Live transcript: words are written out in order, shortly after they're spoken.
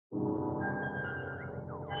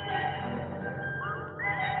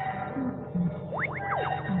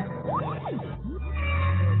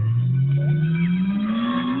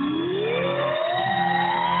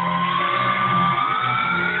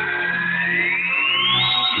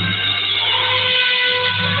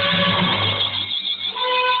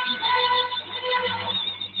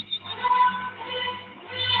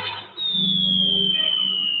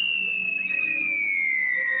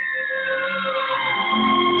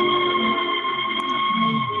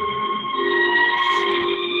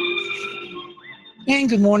And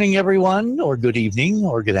good morning, everyone, or good evening,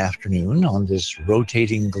 or good afternoon on this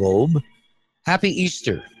rotating globe. Happy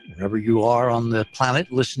Easter, wherever you are on the planet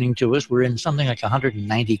listening to us. We're in something like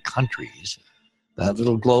 190 countries. That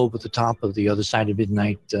little globe at the top of the other side of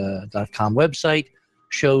midnight.com website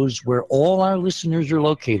shows where all our listeners are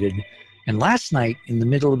located. And last night, in the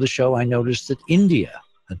middle of the show, I noticed that India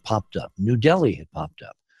had popped up. New Delhi had popped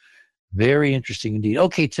up. Very interesting indeed.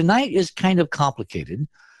 Okay, tonight is kind of complicated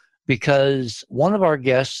because one of our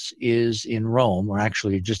guests is in Rome, or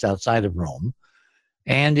actually just outside of Rome,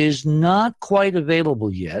 and is not quite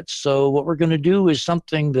available yet. So what we're going to do is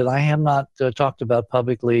something that I have not talked about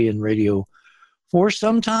publicly in radio for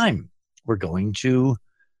some time. We're going to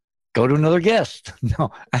go to another guest.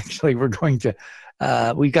 No, actually, we're going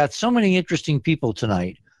to, we got so many interesting people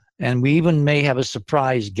tonight, and we even may have a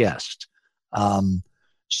surprise guest.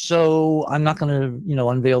 So I'm not going to,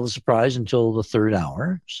 unveil the surprise until the third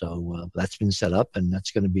hour. So that's been set up, and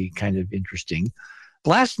that's going to be kind of interesting.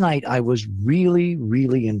 Last night, I was really,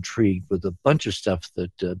 really intrigued with a bunch of stuff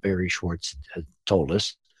that Barry Schwartz had told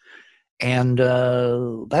us. And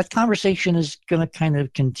that conversation is going to kind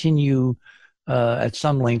of continue at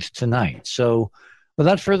some length tonight. So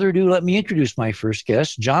without further ado, let me introduce my first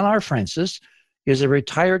guest. John R. Francis is a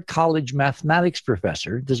retired college mathematics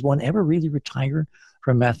professor. Does one ever really retire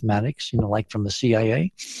from mathematics, like from the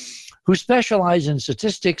CIA, who specialize in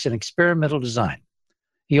statistics and experimental design.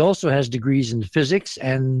 He also has degrees in physics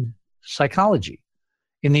and psychology.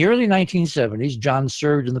 In the early 1970s, John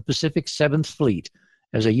served in the Pacific 7th Fleet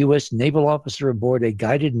as a U.S. naval officer aboard a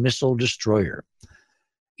guided missile destroyer.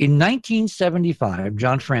 In 1975,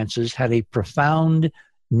 John Francis had a profound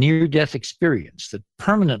near-death experience that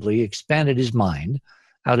permanently expanded his mind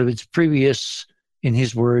out of its previous, in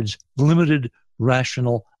his words, limited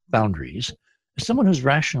rational boundaries. As someone who's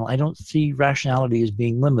rational, I don't see rationality as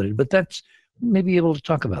being limited, but that's maybe able to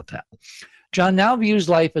talk about that. John now views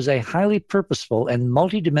life as a highly purposeful and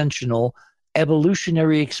multidimensional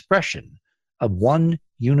evolutionary expression of one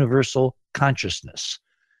universal consciousness.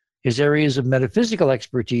 His areas of metaphysical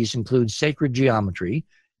expertise include sacred geometry,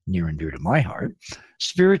 near and dear to my heart,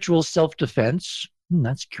 spiritual self-defense,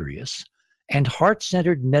 that's curious, and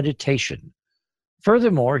heart-centered meditation.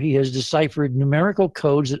 Furthermore, he has deciphered numerical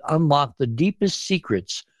codes that unlock the deepest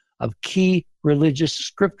secrets of key religious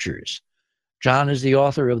scriptures. John is the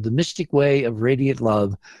author of The Mystic Way of Radiant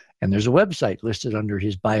Love, and there's a website listed under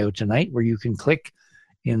his bio tonight where you can click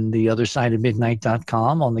in the other side of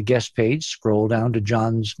midnight.com on the guest page, scroll down to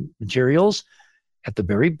John's materials at the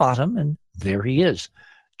very bottom, and there he is.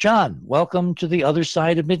 John, welcome to the other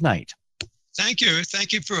side of midnight. Thank you.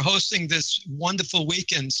 Thank you for hosting this wonderful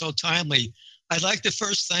weekend, so timely. I'd like to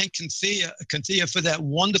first thank Cynthia for that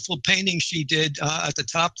wonderful painting she did at the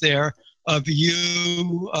top there of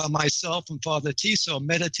you, myself, and Father Tiso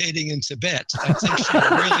meditating in Tibet. I think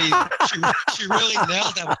she really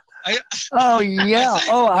nailed that.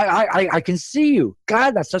 I can see you.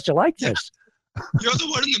 God, that's such a likeness. You're the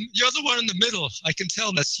one in the middle. I can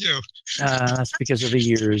tell that's you. That's because of the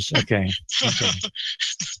years. Okay.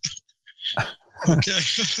 Okay.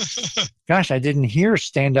 Gosh, I didn't hear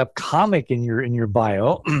stand-up comic in your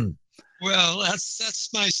bio. Well, that's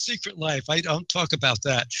my secret life. I don't talk about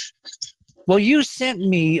that. Well, you sent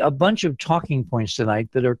me a bunch of talking points tonight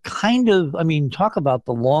that are kind of, talk about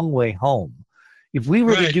the long way home. If we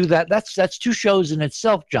were to do that, that's two shows in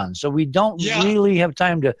itself, John. So we don't really have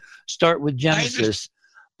time to start with Genesis.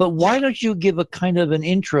 But why don't you give a kind of an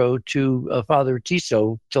intro to Father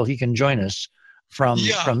Tiso till he can join us from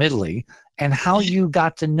Italy, and how you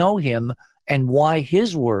got to know him and why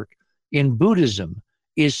his work in Buddhism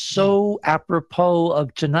is so apropos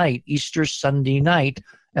of tonight, Easter Sunday night,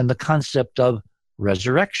 and the concept of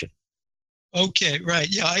resurrection. Okay, right.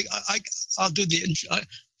 Yeah, I'll do the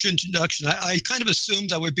introduction. I kind of assumed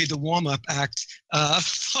that would be the warm-up act,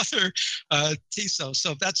 Father Tiso.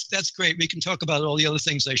 So that's great. We can talk about all the other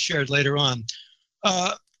things I shared later on.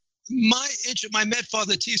 I met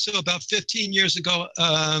Father Tiso about 15 years ago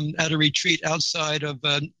at a retreat outside of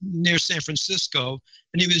near San Francisco,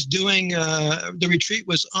 and he was doing the retreat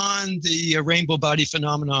was on the rainbow body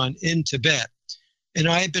phenomenon in Tibet. And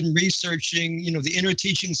I had been researching, the inner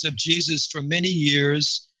teachings of Jesus for many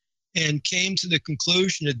years, and came to the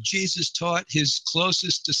conclusion that Jesus taught his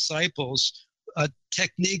closest disciples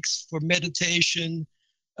techniques for meditation,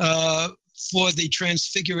 for the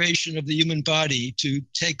transfiguration of the human body to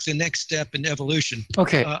take the next step in evolution.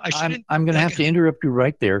 Okay, I'm going to have to interrupt you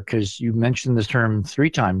right there because you mentioned the term 3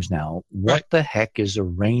 times now. What the heck is a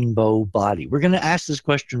rainbow body? We're going to ask this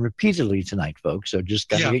question repeatedly tonight, folks, so just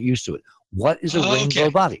got to get used to it. What is a rainbow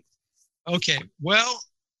body? Okay, well,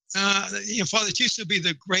 Father Tiso would be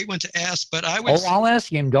the great one to ask, but I would. Oh, I'll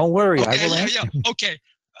ask him. Don't worry. Okay, I will ask him. Okay.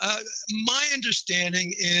 My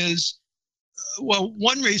understanding is, well,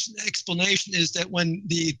 one explanation is that when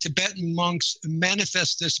the Tibetan monks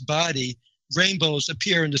manifest this body, rainbows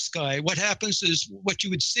appear in the sky. What happens is, what you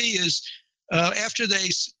would see is, after they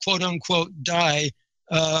quote unquote die,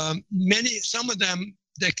 some of them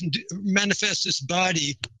that can manifest this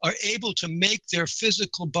body are able to make their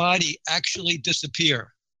physical body actually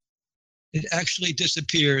disappear. It actually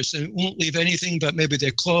disappears and it won't leave anything but maybe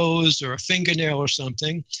their clothes or a fingernail or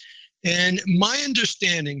something. And my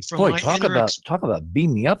understanding from my talk about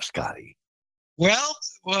beam me up, Scotty. Well,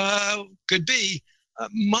 could be.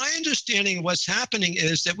 My understanding of what's happening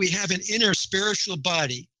is that we have an inner spiritual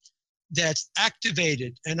body that's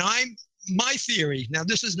activated. And my theory, now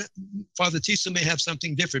this is, Father Tiso may have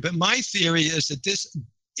something different, but my theory is that this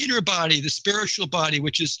inner body, the spiritual body,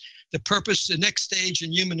 which is the purpose, the next stage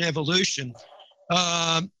in human evolution,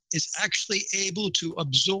 is actually able to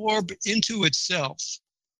absorb into itself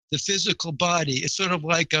the physical body. It's sort of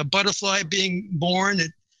like a butterfly being born.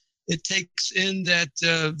 It takes in that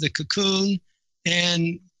the cocoon,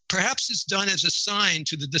 and perhaps it's done as a sign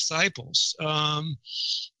to the disciples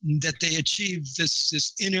that they achieve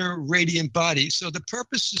this inner radiant body. So the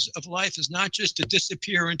purpose of life is not just to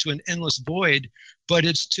disappear into an endless void, but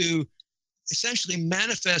it's to essentially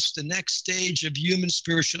manifest the next stage of human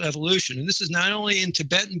spiritual evolution. And this is not only in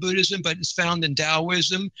Tibetan Buddhism, but it's found in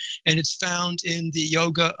Taoism, and it's found in the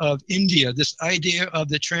yoga of India, this idea of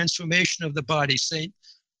the transformation of the body. St.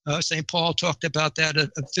 Paul talked about that, a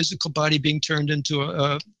physical body being turned into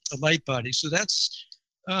a light body. So that's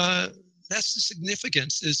the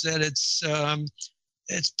significance, is that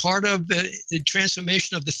it's part of the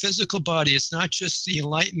transformation of the physical body. It's not just the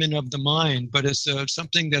enlightenment of the mind, but it's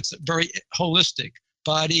something that's very holistic: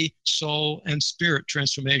 body, soul, and spirit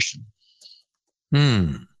transformation.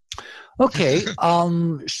 Okay.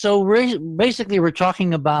 So basically, we're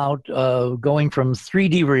talking about going from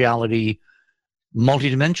 3D reality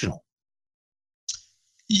multidimensional.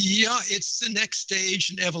 Yeah, it's the next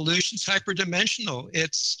stage in evolution. It's hyperdimensional.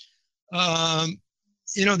 It's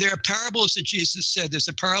there are parables that Jesus said. There's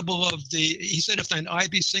a parable of he said, if thine eye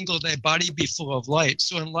be single, thy body be full of light.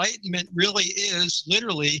 So enlightenment really is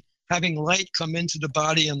literally having light come into the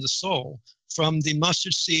body and the soul from the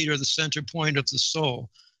mustard seed or the center point of the soul.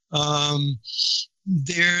 And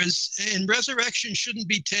resurrection shouldn't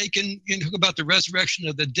be taken, about the resurrection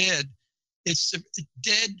of the dead. It's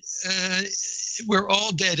dead. We're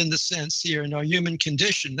all dead in the sense here in our human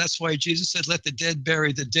condition. That's why Jesus said, let the dead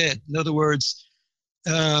bury the dead. In other words,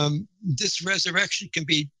 this resurrection can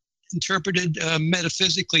be interpreted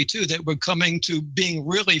metaphysically too, that we're coming to being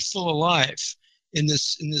really full alive in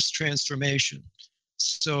this transformation.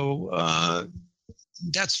 So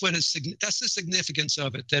that's the significance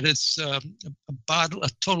of it, that it's a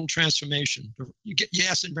total transformation. You get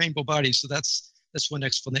yes in rainbow bodies, so that's one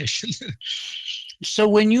explanation. So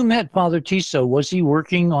when you met Father Tiso, was he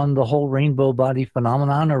working on the whole rainbow body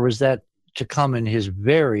phenomenon, or was that to come in his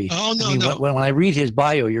very... No. When I read his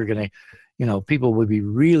bio, you're going to, people would be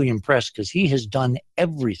really impressed, because he has done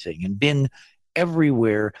everything and been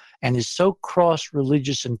everywhere and is so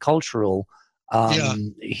cross-religious and cultural.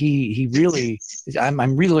 He really...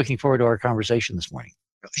 I'm really looking forward to our conversation this morning.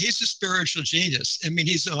 He's a spiritual genius. I mean,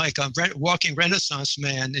 he's like a walking Renaissance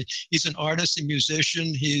man. He's an artist and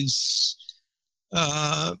musician. He's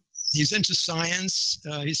into science.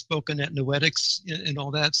 He's spoken at Noetics and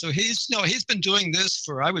all that. So he's been doing this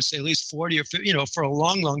for, I would say, at least 40 or 50, for a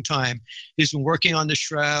long, long time. He's been working on the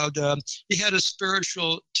shroud. He had a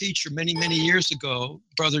spiritual teacher many, many years ago,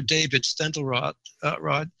 Brother David Stentelrod,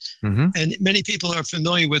 and many people are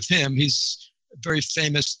familiar with him. He's very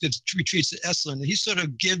famous, did retreats at Esalen. He sort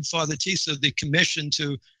of gave Father Tiso the commission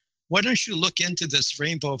to, why don't you look into this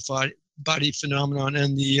rainbow body phenomenon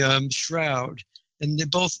and the shroud? And they're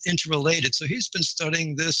both interrelated. So he's been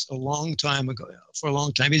studying this for a long time.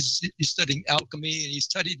 He's studying alchemy, and he's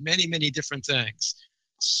studied many, many different things.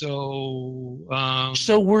 So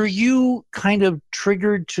were you kind of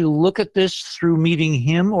triggered to look at this through meeting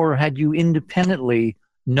him, or had you independently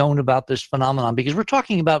known about this phenomenon? Because we're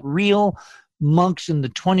talking about real monks in the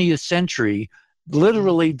 20th century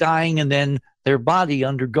literally dying and then their body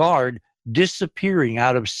under guard disappearing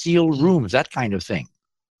out of sealed rooms, that kind of thing.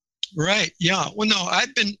 Right. Yeah. Well, no,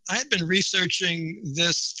 I've been researching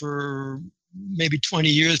this for maybe 20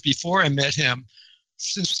 years before I met him,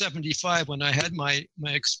 since 1975 when I had my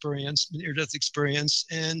experience, near-death experience,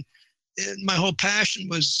 and my whole passion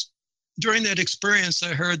was, during that experience,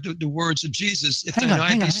 I heard the words of Jesus. If Hang on.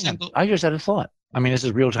 I just had a thought. I mean, this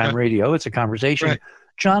is real-time radio. It's a conversation. Right.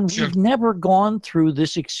 John, Sure. we've never gone through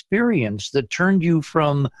this experience that turned you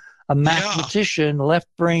from a mathematician, left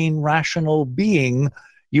brain, rational being,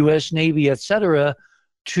 U.S. Navy, etc.,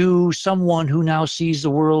 to someone who now sees the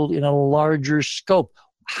world in a larger scope.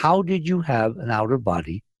 How did you have an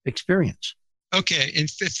out-of-body experience? Okay, in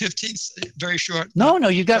 15, very short. No,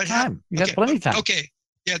 you got time. You got plenty of time. Okay.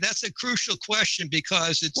 Yeah, that's a crucial question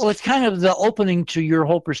because it's... Well, it's kind of the opening to your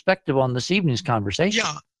whole perspective on this evening's conversation.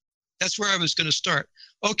 Yeah, that's where I was going to start.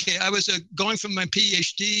 Okay, I was going from my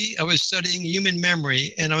PhD. I was studying human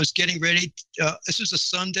memory, and I was getting ready. This was a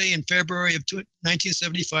Sunday in February of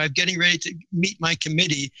 1975, getting ready to meet my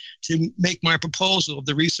committee to make my proposal of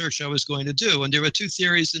the research I was going to do. And there were two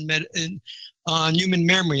theories on human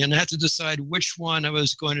memory, and I had to decide which one I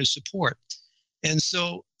was going to support. And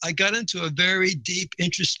so I got into a very deep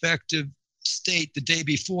introspective state the day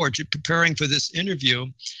before, preparing for this interview.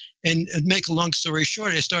 And make a long story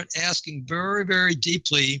short, I start asking very, very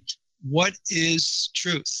deeply, what is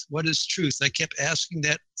truth? What is truth? I kept asking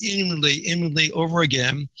that inwardly over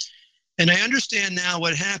again. And I understand now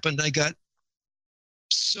what happened. I got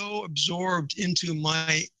so absorbed into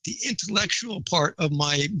the intellectual part of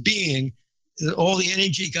my being that all the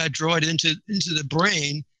energy got drawn into the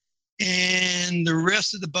brain, and the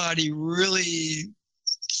rest of the body really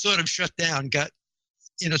sort of shut down,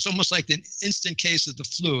 it's almost like an instant case of the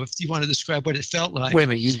flu, if you want to describe what it felt like. Wait a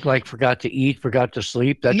minute, you forgot to eat, forgot to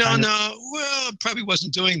sleep? No, well, probably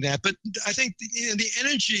wasn't doing that. But I think the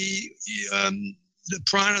energy, the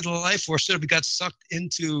prana, the life force sort of got sucked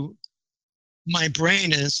into my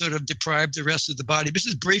brain and sort of deprived the rest of the body. This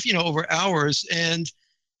is brief, over hours, and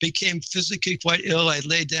became physically quite ill. I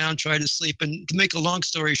lay down, tried to sleep. And to make a long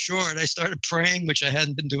story short, I started praying, which I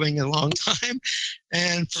hadn't been doing in a long time.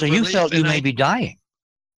 And so you felt you may be dying?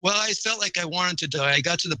 Well, I felt like I wanted to die. I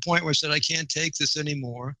got to the point where I said, I can't take this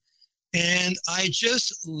anymore. And I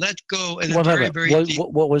just let go. And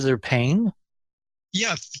what was there, pain?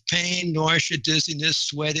 Yeah, pain, nausea, dizziness,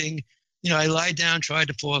 sweating. I lied down, tried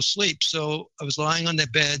to fall asleep. So I was lying on the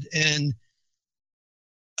bed, and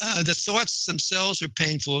the thoughts themselves were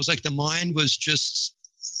painful. It was like the mind was just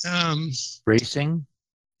racing,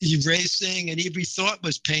 and every thought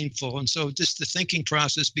was painful. And so just the thinking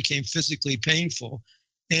process became physically painful.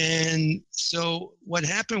 And so what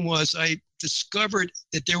happened was I discovered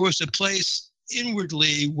that there was a place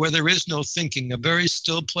inwardly where there is no thinking, a very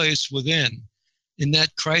still place within. In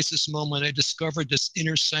that crisis moment, I discovered this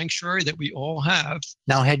inner sanctuary that we all have.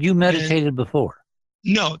 Now, had you meditated before?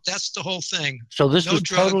 No, that's the whole thing. So this was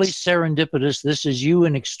totally serendipitous. This is you,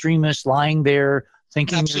 an extremist, lying there,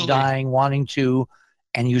 thinking Absolutely. You're dying, wanting to,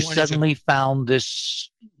 and you suddenly found this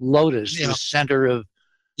lotus, the center of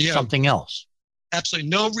something else. Absolutely.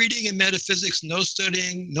 No reading in metaphysics, no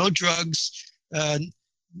studying, no drugs,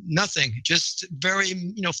 nothing. Just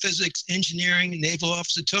very, physics, engineering, naval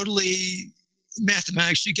officer, totally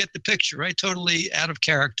mathematics. You get the picture, right? Totally out of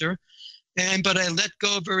character. But I let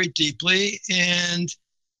go very deeply. And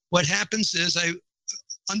what happens is I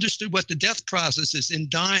understood what the death process is. In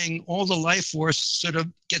dying, all the life force sort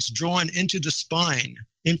of gets drawn into the spine,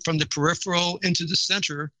 from the peripheral into the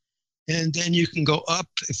center. And then you can go up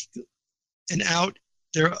and out.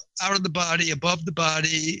 They're out of the body, above the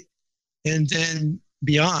body, and then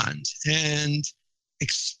beyond, and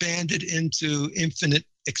expanded into infinite,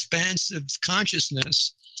 expansive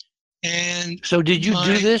consciousness. And so did you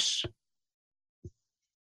do this?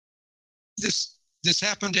 This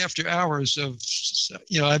happened after hours of,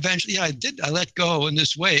 eventually, I did. I let go in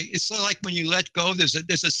this way. It's like when you let go, there's in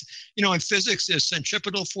physics, there's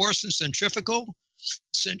centripetal force and centrifugal.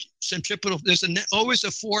 Centripetal, there's always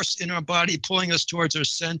a force in our body pulling us towards our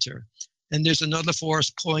center. And there's another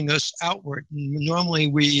force pulling us outward. And normally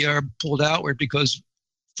we are pulled outward because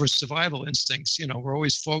for survival instincts, we're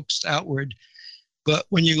always focused outward. But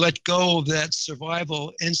when you let go of that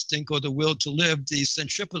survival instinct or the will to live, the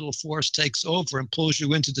centripetal force takes over and pulls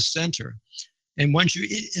you into the center. And once you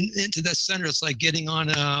into that center, it's like getting on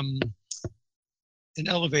an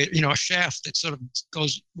elevator, a shaft that sort of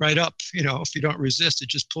goes right up. If you don't resist, it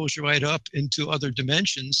just pulls you right up into other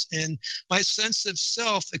dimensions. And my sense of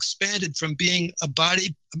self expanded from being a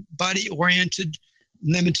body-oriented,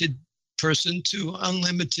 limited person to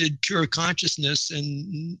unlimited pure consciousness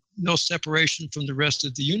and no separation from the rest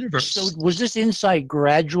of the universe. So was this insight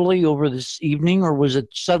gradually over this evening, or was it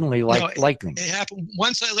suddenly like lightning? It happened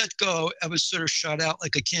once I let go. I was sort of shot out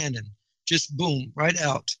like a cannon, just boom, right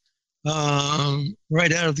out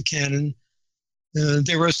of the cannon.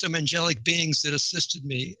 There were some angelic beings that assisted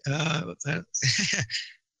me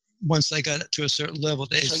once I got to a certain level.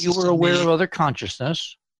 So you were aware of other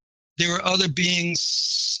consciousness? there were other beings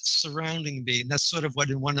surrounding me. And that's sort of what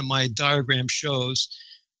in one of my diagrams shows.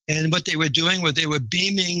 And what they were doing was they were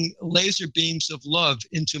beaming laser beams of love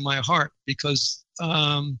into my heart because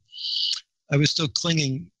I was still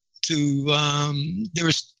clinging to, they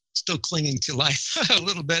were still clinging to life a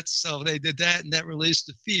little bit. So they did that, and that released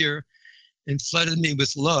the fear and flooded me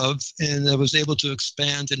with love. And I was able to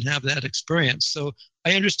expand and have that experience. So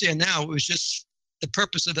I understand now it was just the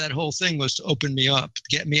purpose of that whole thing was to open me up,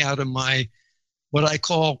 get me out of my, what I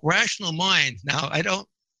call rational mind. Now,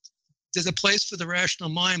 there's a place for the rational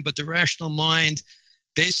mind, but the rational mind,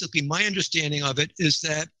 basically my understanding of it is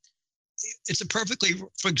that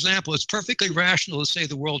for example, it's perfectly rational to say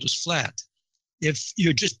the world is flat. If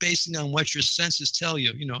you're just basing on what your senses tell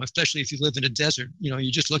you, especially if you live in a desert,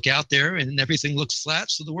 you just look out there and everything looks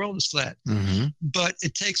flat, so the world is flat. Mm-hmm. But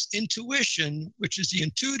it takes intuition, which is the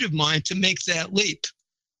intuitive mind, to make that leap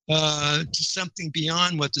to something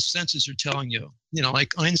beyond what the senses are telling you.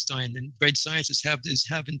 Like Einstein and great scientists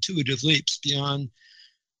have intuitive leaps beyond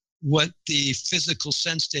what the physical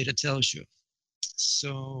sense data tells you.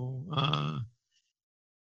 So,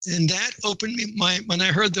 and that opened me, when I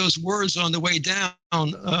heard those words on the way down,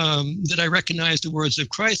 that I recognized the words of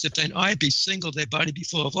Christ, if thine eye be single, thy body be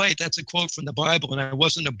full of light. That's a quote from the Bible, and I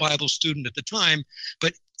wasn't a Bible student at the time,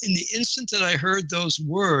 but in the instant that I heard those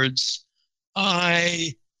words,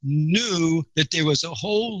 I knew that there was a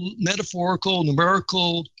whole metaphorical,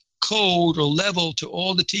 numerical code or level to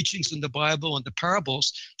all the teachings in the Bible and the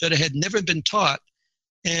parables that I had never been taught.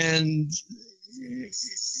 And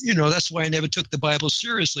that's why I never took the Bible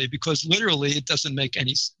seriously, because literally it doesn't make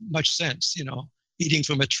much sense, eating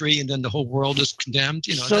from a tree and then the whole world is condemned,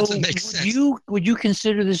 it doesn't make sense. Would you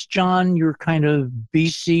consider this, John, your kind of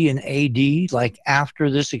BC and AD, like after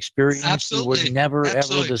this experience? Absolutely. You were never,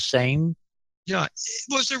 Absolutely. ever the same? Yeah, it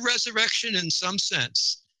was a resurrection in some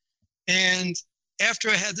sense. And after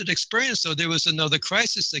I had that experience, though, there was another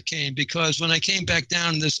crisis that came, because when I came back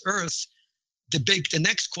down to this earth, the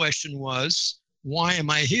next question was, why am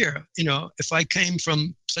I here? If I came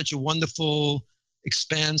from such a wonderful,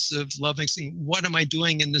 expansive, loving thing, what am I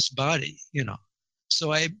doing in this body?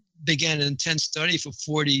 So I began an intense study for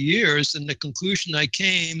 40 years, and the conclusion I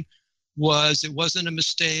came was it wasn't a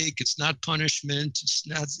mistake. It's not punishment. It's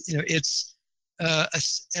not, it's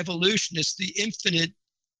evolution. It's the infinite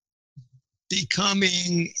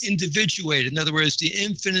becoming individuated. In other words, the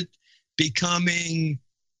infinite becoming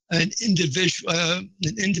an individual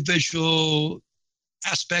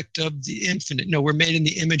aspect of the infinite. We're made in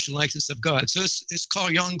the image and likeness of God. So it's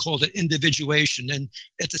Carl Jung called it individuation. And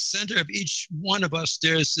at the center of each one of us,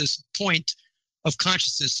 there's this point of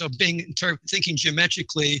consciousness. So thinking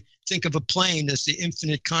geometrically, think of a plane as the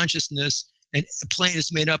infinite consciousness, and a plane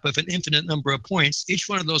is made up of an infinite number of points. Each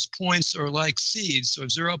one of those points are like seeds or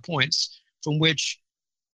 0 points from which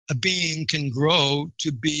a being can grow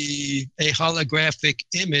to be a holographic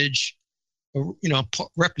image, or,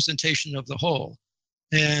 representation of the whole.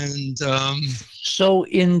 And so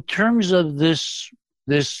in terms of this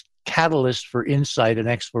catalyst for insight and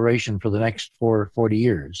exploration for the next 40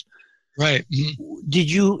 years, right?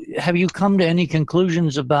 Mm-hmm. Have you come to any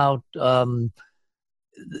conclusions about the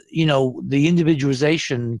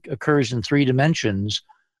individualization occurs in 3 dimensions?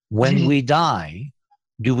 When Mm-hmm. we die,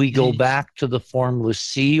 do we go back to the formless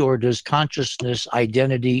sea, or does consciousness,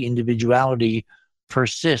 identity, individuality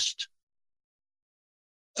persist?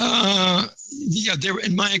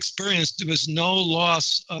 In my experience, there was no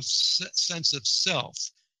loss of sense of self.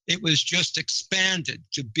 It was just expanded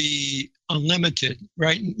to be unlimited,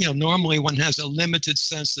 right? Normally one has a limited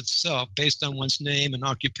sense of self based on one's name and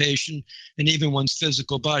occupation and even one's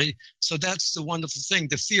physical body. So that's the wonderful thing.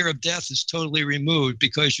 The fear of death is totally removed,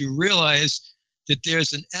 because you realize that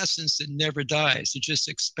there's an essence that never dies. It just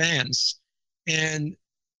expands. And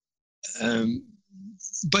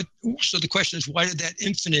but so the question is, why did that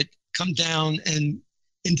infinite come down and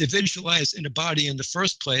individualize in a body in the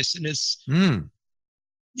first place? And it's,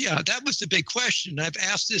 that was the big question. I've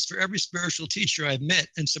asked this for every spiritual teacher I've met.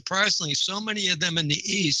 And surprisingly, so many of them in the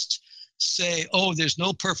East say, oh, there's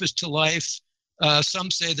no purpose to life. Some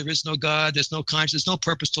say there is no God, there's no conscience, no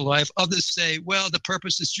purpose to life. Others say, well, the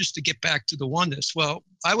purpose is just to get back to the oneness. Well,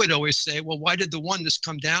 I would always say, well, why did the oneness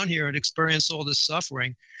come down here and experience all this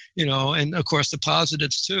suffering? And of course the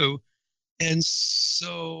positives too. And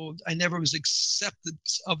so I never was accepted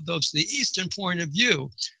of the Eastern point of view.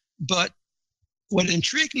 But what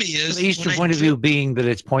intrigued me is the Eastern point of view being that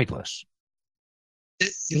it's pointless.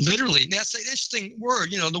 Literally, that's an interesting word.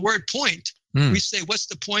 The word point. We say, what's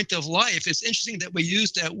the point of life? It's interesting that we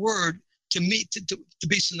use that word to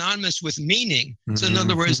be synonymous with meaning. So in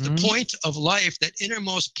other words, the point of life, that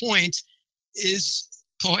innermost point is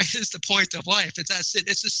the point of life. That's it.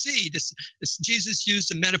 It's a seed. It's Jesus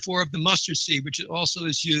used the metaphor of the mustard seed, which also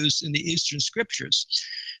is used in the Eastern scriptures.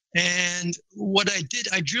 And what I did,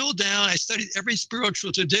 I drilled down, I studied every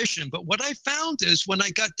spiritual tradition, but what I found is when I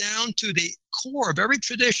got down to the core of every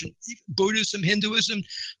tradition, Buddhism, Hinduism,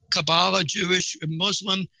 Kabbalah, Jewish,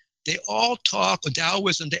 Muslim, they all talk, or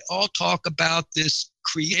Taoism, they all talk about this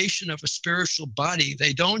creation of a spiritual body.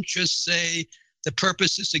 They don't just say the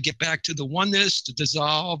purpose is to get back to the oneness, to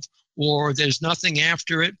dissolve, or there's nothing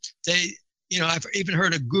after it. I've even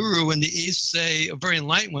heard a guru in the East say, a very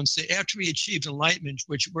enlightened one, say, after he achieved enlightenment,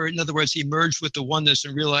 in other words, he merged with the oneness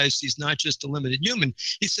and realized he's not just a limited human.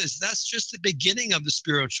 He says that's just the beginning of the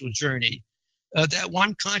spiritual journey. That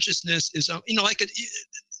one consciousness is,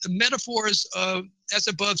 the metaphors of as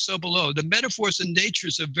above, so below. The metaphors in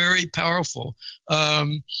natures are very powerful.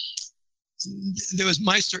 There was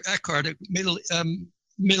Meister Eckhart, a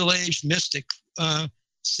middle-aged mystic,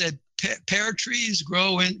 said pear seeds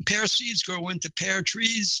grow into pear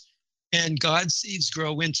trees, and God seeds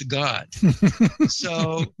grow into God.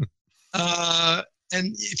 So,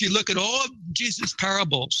 and if you look at all of Jesus'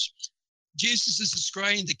 parables, Jesus is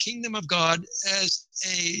describing the kingdom of God as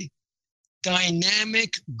a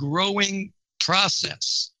dynamic growing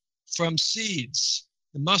process from seeds.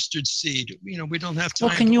 The mustard seed, we don't have time.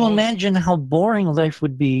 Well, can you imagine how boring life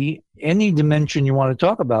would be, any dimension you want to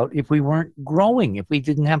talk about, if we weren't growing, if we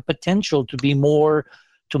didn't have potential to be more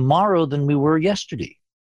tomorrow than we were yesterday?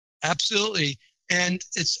 Absolutely. And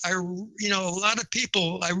a lot of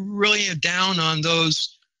people, I really am down on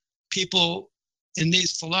those people in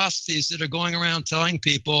these philosophies that are going around telling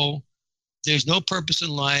people there's no purpose in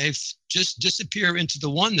life, just disappear into the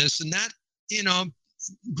oneness. And that,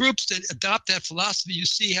 groups that adopt that philosophy, you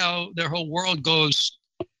see how their whole world goes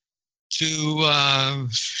to,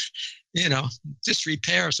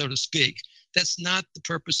 disrepair, so to speak. That's not the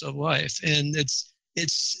purpose of life. And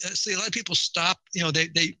see, a lot of people stop,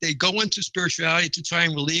 they go into spirituality to try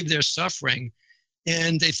and relieve their suffering.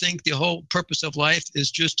 And they think the whole purpose of life is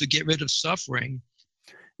just to get rid of suffering.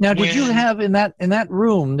 Now, did you have in that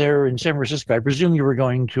room there in San Francisco, I presume you were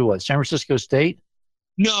going to San Francisco State?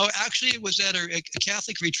 No, actually, it was at a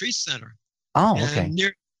Catholic retreat center. Oh, okay.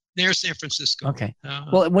 Near San Francisco. Okay.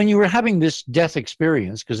 Well, when you were having this death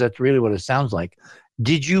experience, because that's really what it sounds like,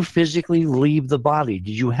 did you physically leave the body?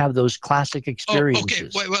 Did you have those classic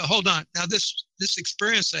experiences? Oh, okay. Wait, hold on. Now, this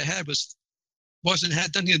experience I had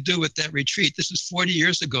had nothing to do with that retreat. This was 40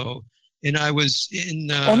 years ago, and I was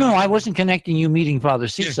in. Oh no, I wasn't connecting you meeting Father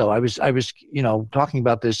Ciso. Yeah. I was, talking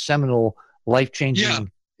about this seminal,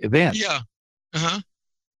 life-changing event. Yeah. Uh-huh.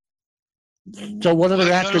 So what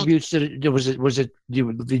other attributes did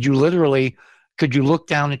you literally, could you look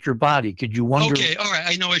down at your body? Could you wonder? Okay, all right,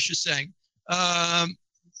 I know what you're saying.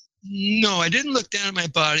 No, I didn't look down at my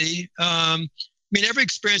body. Every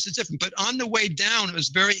experience is different, but on the way down, it was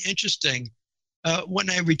very interesting. When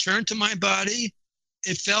I returned to my body,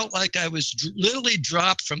 it felt like I was literally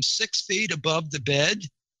dropped from 6 feet above the bed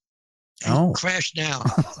and crashed down.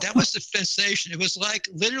 That was the sensation. It was like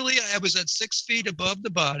literally I was at 6 feet above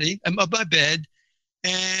the body, above my bed.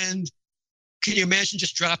 And can you imagine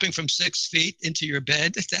just dropping from 6 feet into your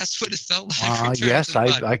bed? That's what it felt like. Yes,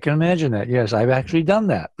 I can imagine that. Yes, I've actually done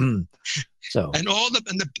that. So and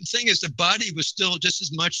the thing is, the body was still just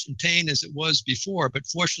as much in pain as it was before. But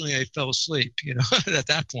fortunately, I fell asleep. At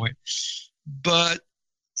that point. But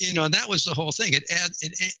that was the whole thing. It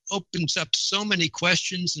opens up so many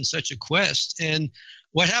questions in such a quest. And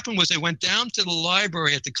what happened was I went down to the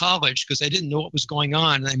library at the college because I didn't know what was going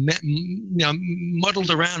on. And I muddled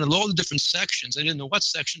around in all the different sections. I didn't know what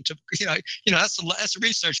section to, that's a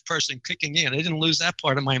research person kicking in. I didn't lose that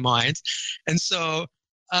part of my mind. And so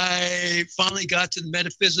I finally got to the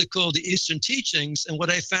metaphysical, the Eastern teachings. And what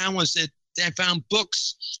I found was that I found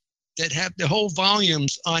books that have the whole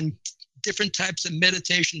volumes on different types of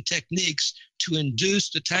meditation techniques to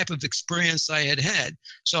induce the type of experience I had had.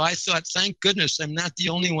 So I thought, thank goodness, I'm not the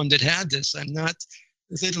only one that had this. I'm not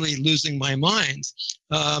literally losing my mind.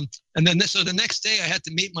 So the next day I had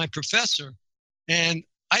to meet my professor, and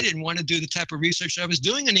I didn't want to do the type of research I was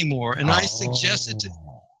doing anymore. And I suggested,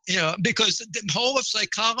 because the whole of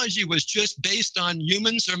psychology was just based on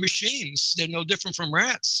humans or machines. They're no different from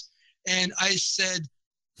rats. And I said,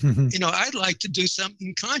 I'd like to do something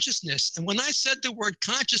in consciousness. And when I said the word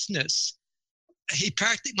consciousness,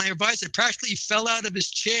 my advisor practically fell out of his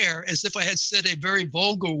chair as if I had said a very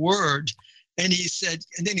vulgar word. And he said,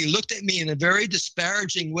 and then he looked at me in a very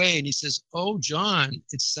disparaging way, and he says, "Oh, John,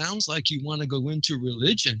 it sounds like you want to go into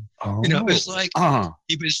religion." Oh. It was like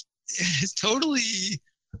he was totally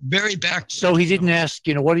very back. So he didn't ask,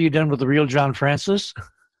 what have you done with the real John Francis?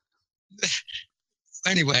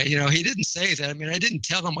 Anyway, he didn't say that. I mean, I didn't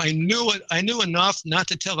tell him. I knew enough not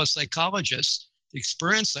to tell a psychologist the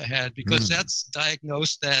experience I had, because that's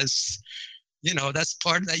diagnosed as, that's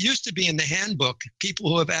part of that. Used to be in the handbook. People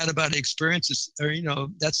who have out-of-body experiences, or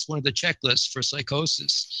that's one of the checklists for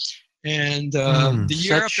psychosis. And the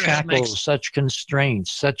year such after I had shackles, such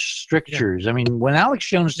constraints, such strictures. I mean, when Alex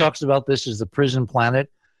Jones talks about this as the prison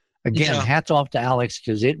planet, again, hats off to Alex,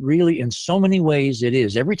 because it really, in so many ways, it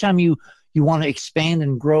is. Every time you want to expand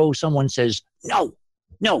and grow, someone says, no,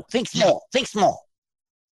 think small, think small.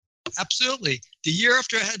 Absolutely. The year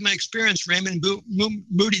after I had my experience, Raymond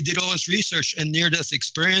Moody did all his research and near-death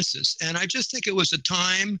experiences. And I just think it was a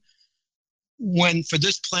time when, for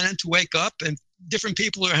this planet to wake up, and different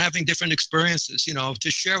people are having different experiences,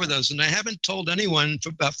 to share with us. And I haven't told anyone for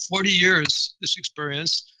about 40 years this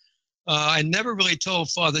experience. I never really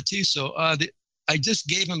told Father Tiso. I just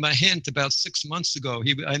gave him a hint about 6 months ago.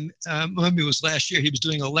 Maybe it was last year. He was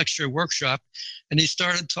doing a lecture workshop, and he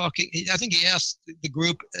started talking. I think he asked the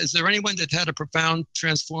group, "Is there anyone that had a profound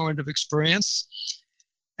transformative experience?"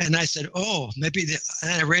 And I said, "Oh, maybe."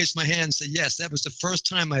 And I raised my hand and said, "Yes, that was the first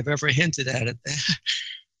time I've ever hinted at it."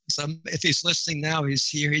 So if he's listening now, he's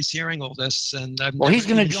here. He's hearing all this, and he's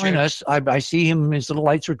going to join us. I see him; his little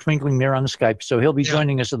lights are twinkling there on the Skype, so he'll be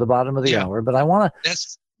joining us at the bottom of the hour. But I want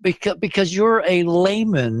to. Because you're a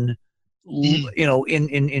layman,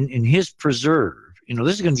 in his preserve.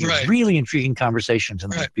 This is going to be a really intriguing conversation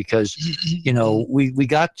tonight, because, we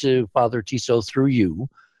got to Father Tiso through you,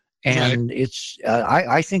 and it's,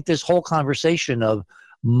 I think this whole conversation of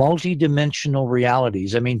multidimensional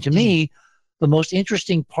realities. I mean, to me, the most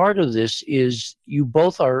interesting part of this is you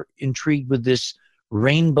both are intrigued with this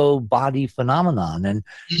rainbow body phenomenon. And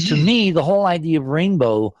to me, the whole idea of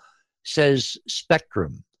rainbow says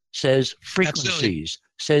spectrum, says frequencies,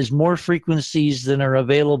 says more frequencies than are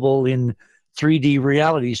available in 3D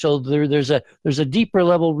reality. So there's a deeper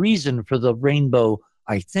level reason for the rainbow,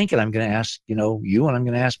 I think, and I'm going to ask you, and I'm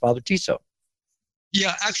going to ask Father Tiso.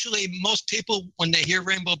 Yeah, actually, most people, when they hear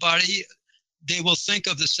rainbow body, they will think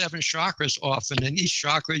of the 7 chakras often, and each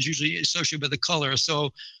chakra is usually associated with a color.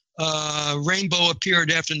 So rainbow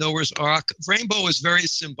appeared after Noah's Ark. Rainbow is very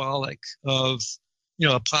symbolic of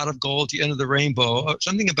a pot of gold at the end of the rainbow,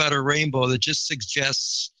 something about a rainbow that just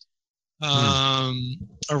suggests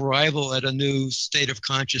arrival at a new state of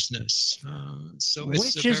consciousness.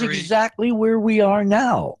 Which is exactly where we are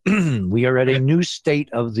now. We are at a new state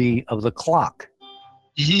of the clock.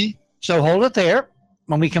 Mm-hmm. So hold it there.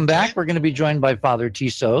 When we come back, we're going to be joined by Father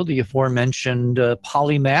Tiso, the aforementioned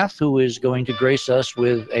polymath, who is going to grace us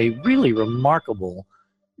with a really remarkable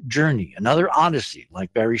journey, another Odyssey,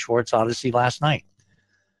 like Barry Schwartz's Odyssey last night.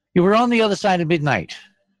 You were on the other side of midnight.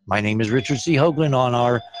 My name is Richard C. Hoagland. On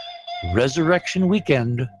our Resurrection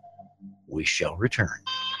Weekend, we shall return.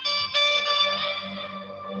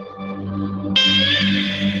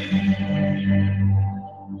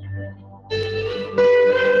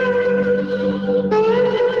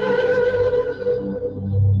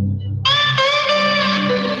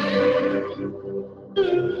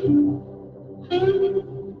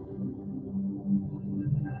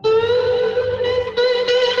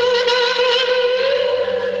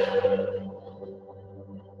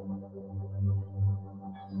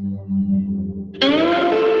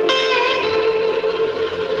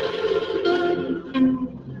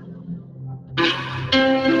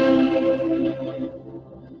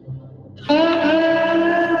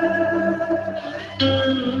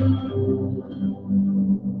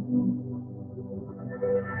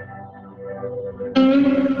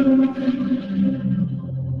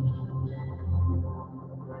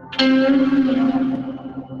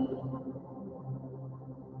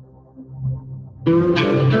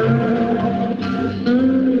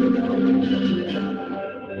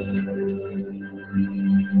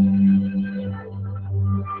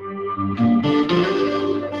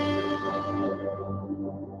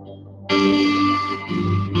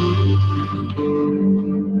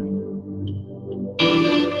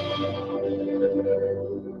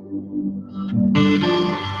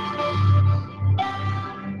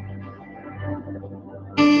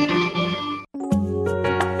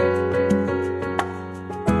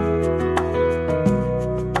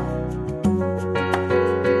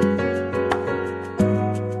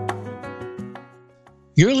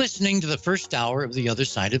 You're listening to the first hour of The Other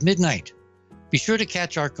Side of Midnight. Be sure to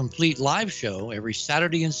catch our complete live show every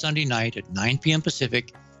Saturday and Sunday night at 9 p.m.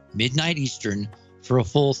 Pacific, midnight Eastern, for a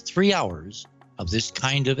full 3 hours of this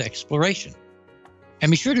kind of exploration. And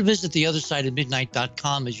be sure to visit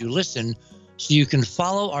theothersideofmidnight.com as you listen so you can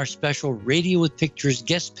follow our special Radio with Pictures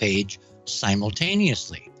guest page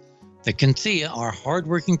simultaneously that Cynthia, our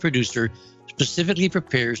hardworking producer, specifically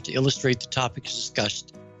prepares to illustrate the topics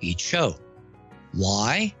discussed each show.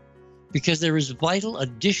 Why? Because there is vital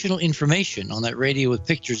additional information on that Radio with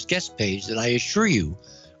Pictures guest page that I assure you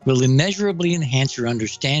will immeasurably enhance your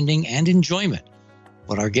understanding and enjoyment of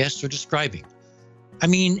what our guests are describing. I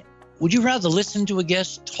mean, would you rather listen to a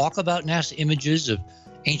guest talk about NASA images of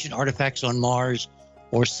ancient artifacts on Mars,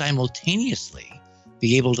 or simultaneously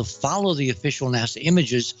be able to follow the official NASA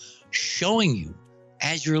images showing you,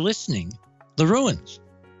 as you're listening, the ruins?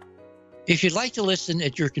 If you'd like to listen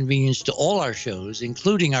at your convenience to all our shows,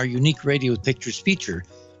 including our unique Radio with Pictures feature,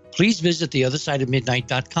 please visit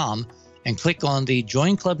theothersideofmidnight.com and click on the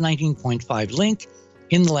Join Club 19.5 link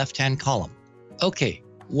in the left-hand column. Okay,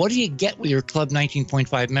 what do you get with your Club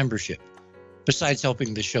 19.5 membership, besides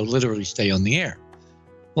helping the show literally stay on the air?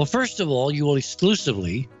 Well, first of all, you will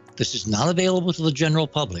exclusively, this is not available to the general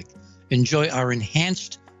public, enjoy our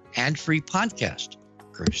enhanced ad-free podcast,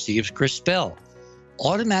 courtesy of Chris Bell,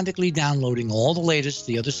 automatically downloading all the latest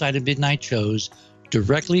The Other Side of Midnight shows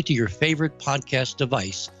directly to your favorite podcast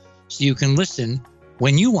device so you can listen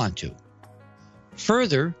when you want to.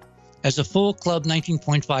 Further, as a full Club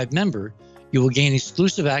 19.5 member, you will gain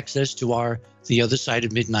exclusive access to our The Other Side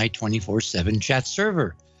of Midnight 24/7 chat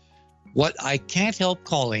server, what I can't help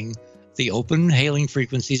calling the Open Hailing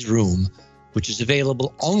Frequencies room, which is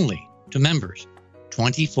available only to members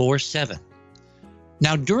 24/7.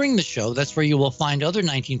 Now, during the show, that's where you will find other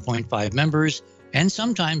 19.5 members and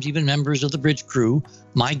sometimes even members of the bridge crew,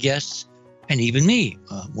 my guests, and even me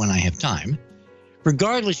when I have time.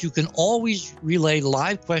 Regardless, you can always relay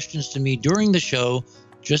live questions to me during the show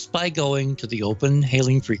just by going to the Open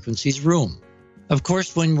Hailing Frequencies room. Of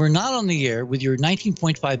course, when we're not on the air with your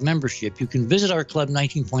 19.5 membership, you can visit our Club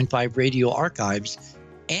 19.5 radio archives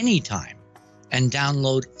anytime and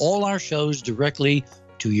download all our shows directly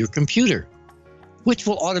to your computer, which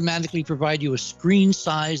will automatically provide you a screen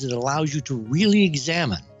size that allows you to really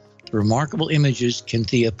examine the remarkable images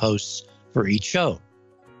Cynthia posts for each show.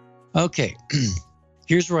 Okay,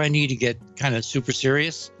 here's where I need to get kind of super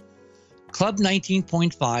serious. Club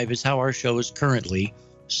 19.5 is how our show is currently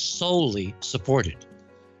solely supported.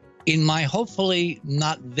 In my hopefully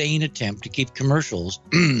not vain attempt to keep commercials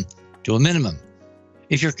to a minimum.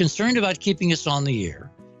 If you're concerned about keeping us on the air,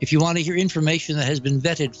 if you want to hear information that has been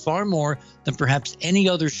vetted far more than perhaps any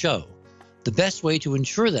other show, the best way to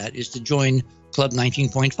ensure that is to join Club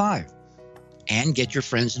 19.5 and get your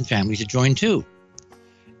friends and family to join too.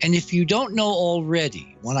 And if you don't know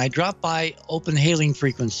already, when I drop by Open Hailing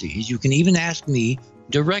Frequencies, you can even ask me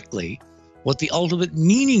directly what the ultimate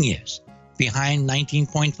meaning is behind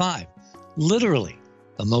 19.5. Literally,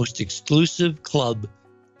 the most exclusive club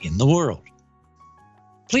in the world.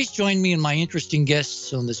 Please join me and my interesting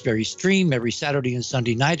guests on this very stream every Saturday and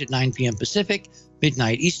Sunday night at 9 p.m. Pacific,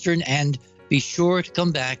 midnight Eastern, and be sure to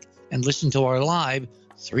come back and listen to our live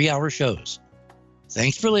 3-hour shows.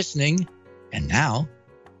 Thanks for listening, and now,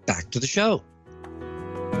 back to the show.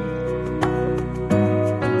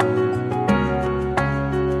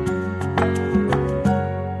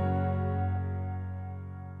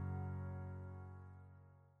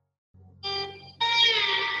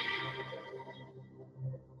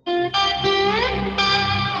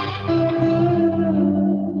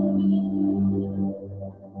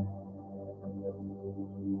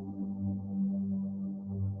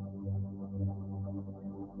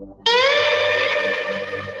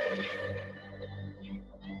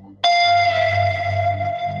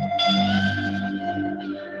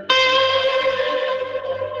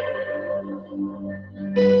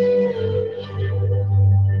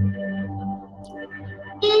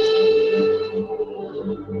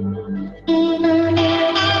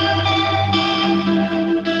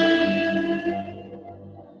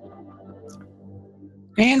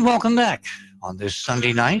 And welcome back on this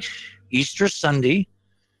Sunday night, Easter Sunday.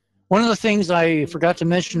 One of the things I forgot to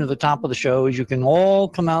mention at the top of the show is you can all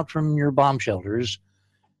come out from your bomb shelters.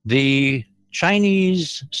 The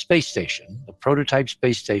Chinese space station, the prototype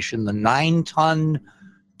space station, the 9-ton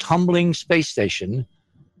tumbling space station,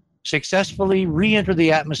 successfully re-entered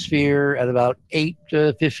the atmosphere at about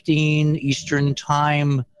 8:15 Eastern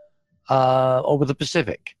time over the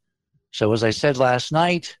Pacific. So as I said last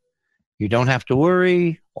night, you don't have to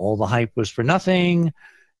worry. All the hype was for nothing.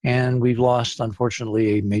 And we've lost,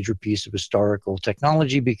 unfortunately, a major piece of historical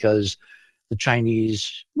technology because the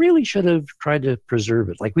Chinese really should have tried to preserve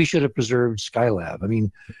it. Like we should have preserved Skylab. I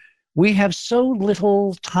mean, we have so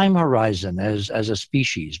little time horizon as a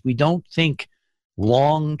species. We don't think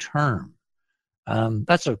long term.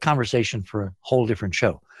 That's a conversation for a whole different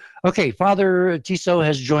show. Okay, Father Tissot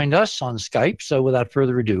has joined us on Skype. So without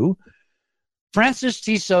further ado, Francis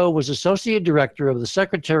Tissot was Associate Director of the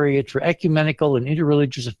Secretariat for Ecumenical and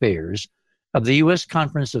Interreligious Affairs of the U.S.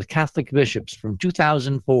 Conference of Catholic Bishops from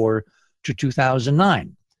 2004 to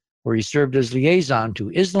 2009, where he served as liaison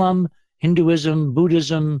to Islam, Hinduism,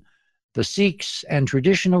 Buddhism, the Sikhs, and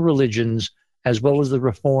traditional religions, as well as the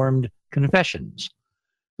Reformed confessions.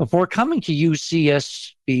 Before coming to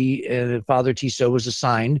UCSB, Father Tissot was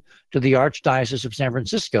assigned to the Archdiocese of San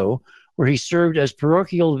Francisco, where he served as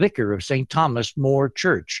parochial vicar of St. Thomas More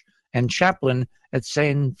Church and chaplain at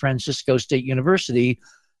San Francisco State University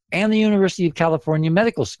and the University of California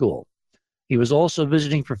Medical School. He was also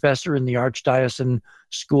visiting professor in the Archdiocesan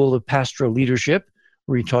School of Pastoral Leadership,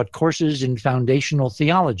 where he taught courses in foundational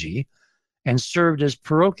theology, and served as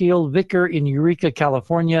parochial vicar in Eureka,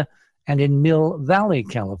 California, and in Mill Valley,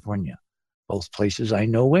 California, both places I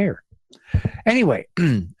know where. Anyway,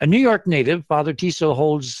 a New York native, Father Tissot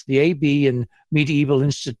holds the A.B. in Medieval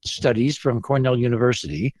Studies from Cornell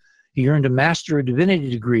University. He earned a Master of Divinity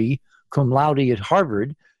degree, cum laude, at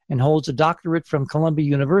Harvard, and holds a doctorate from Columbia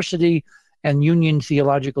University and Union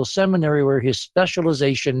Theological Seminary, where his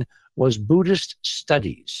specialization was Buddhist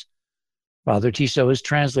studies. Father Tissot has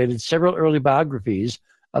translated several early biographies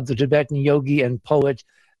of the Tibetan yogi and poet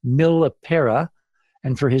Milarepa,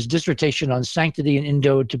 and for his dissertation on sanctity in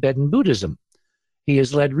Indo-Tibetan Buddhism. He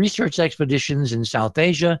has led research expeditions in South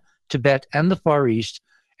Asia, Tibet, and the Far East,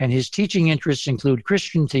 and his teaching interests include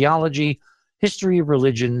Christian theology, history of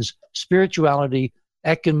religions, spirituality,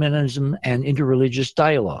 ecumenism, and interreligious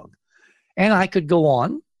dialogue. And I could go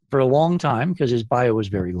on for a long time because his bio is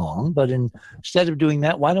very long, but instead of doing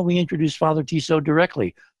that, why don't we introduce Father Tissot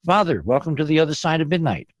directly? Father, welcome to the other side of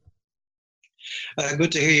midnight.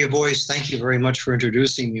 Good to hear your voice. Thank you very much for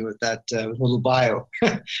introducing me with that little bio.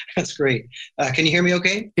 That's great. Can you hear me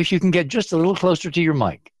okay? If you can get just a little closer to your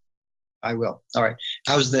mic. I will. All right.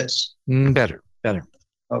 How's this? Better.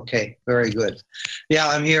 Okay, very good. Yeah,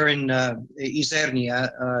 I'm here in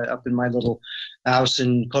Isernia, up in my little house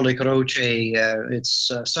in Colle Croce.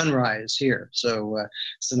 It's sunrise here, so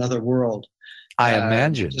it's another world. I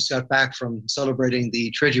imagine. Just got back from celebrating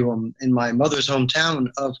the Triduum in my mother's hometown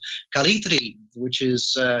of Calitri, which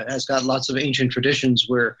has got lots of ancient traditions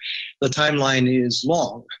where the timeline is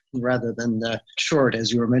long rather than short,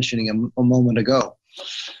 as you were mentioning a moment ago.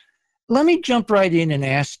 Let me jump right in and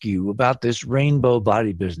ask you about this rainbow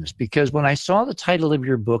body business, because when I saw the title of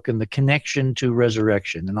your book and the connection to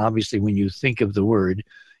resurrection, and obviously when you think of the word,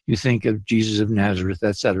 you think of Jesus of Nazareth,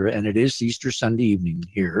 etc., and it is Easter Sunday evening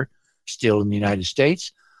here, still in the United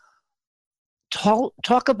States.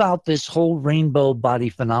 Talk about this whole rainbow body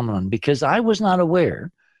phenomenon, because I was not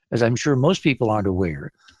aware, as I'm sure most people aren't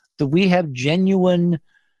aware, that we have genuine,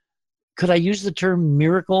 could I use the term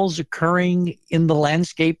miracles occurring in the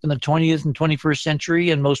landscape in the 20th and 21st century,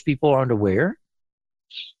 and most people aren't aware?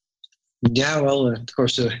 Yeah, well, of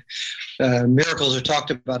course, miracles are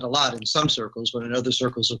talked about a lot in some circles, but in other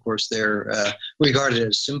circles, of course, they're regarded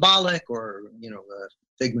as symbolic or,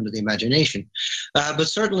 a figment of the imagination. But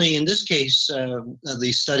certainly in this case,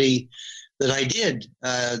 the study that I did,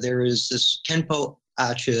 there is this Khenpo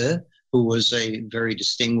Ache, who was a very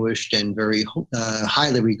distinguished and very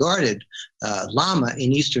highly regarded Lama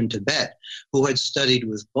in Eastern Tibet, who had studied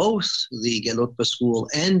with both the Gelugpa school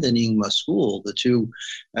and the Nyingma school, the two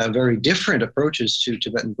very different approaches to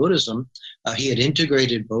Tibetan Buddhism. He had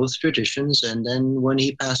integrated both traditions, and then when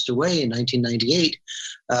he passed away in 1998,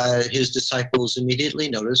 his disciples immediately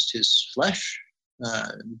noticed his flesh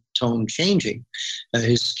tone changing.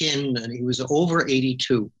 His skin, and he was over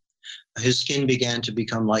 82. His skin began to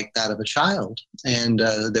become like that of a child, and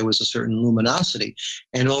there was a certain luminosity.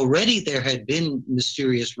 And already there had been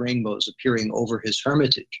mysterious rainbows appearing over his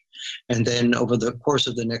hermitage. And then over the course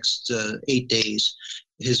of the next 8 days,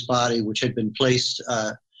 his body, which had been placed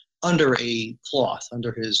under a cloth,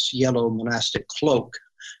 under his yellow monastic cloak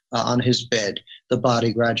on his bed, the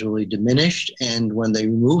body gradually diminished. And when they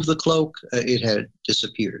removed the cloak, it had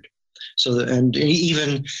disappeared. So, and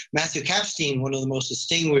even Matthew Kapstein, one of the most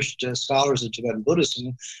distinguished scholars of Tibetan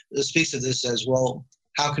Buddhism, speaks of this as, well,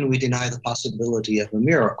 how can we deny the possibility of a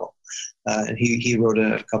miracle? And he wrote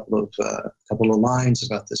a couple of lines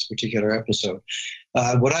about this particular episode.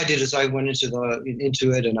 What I did is I went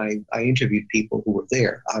into it and I interviewed people who were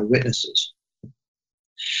there, eyewitnesses.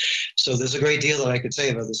 So there's a great deal that I could say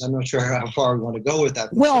about this. I'm not sure how far we want to go with that.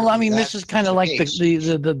 Well, I mean, this is kind of like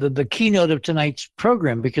the keynote of tonight's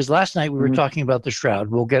program, because last night we were talking about the shroud.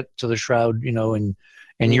 We'll get to the shroud, and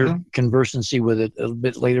your conversancy with it a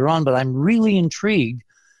bit later on. But I'm really intrigued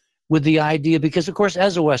with the idea, because, of course,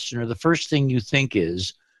 as a Westerner, the first thing you think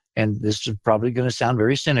is, and this is probably going to sound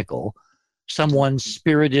very cynical, someone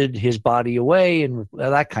spirited his body away and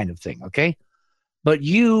that kind of thing, okay? But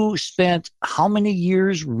you spent how many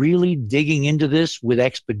years really digging into this with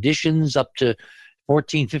expeditions up to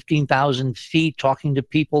 14, 15,000 feet, talking to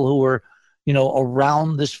people who were,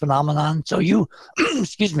 around this phenomenon? So you,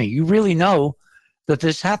 excuse me, you really know that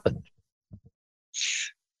this happened.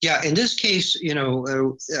 Yeah, in this case,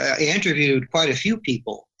 I interviewed quite a few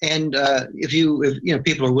people. And if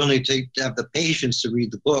people are willing to have the patience to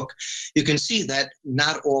read the book, you can see that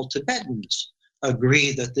not all Tibetans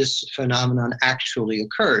agree that this phenomenon actually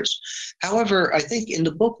occurs. However, I think in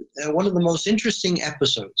the book, one of the most interesting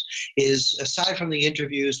episodes is, aside from the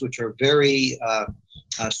interviews, which are very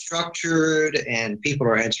structured, and people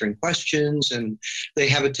are answering questions, and they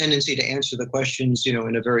have a tendency to answer the questions,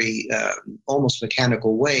 in a very almost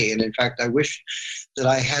mechanical way. And in fact, I wish that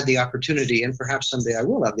I had the opportunity, and perhaps someday I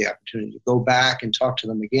will have the opportunity, to go back and talk to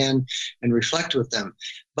them again and reflect with them.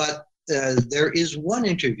 But there is one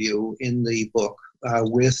interview in the book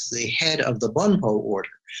with the head of the Bonpo order,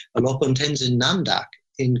 Lopon Tenzin Namdak,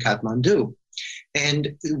 in Kathmandu.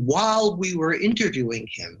 And while we were interviewing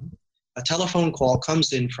him, a telephone call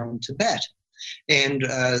comes in from Tibet. And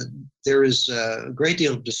there is a great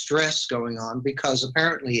deal of distress going on, because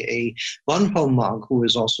apparently a Bonpo monk, who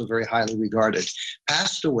is also very highly regarded,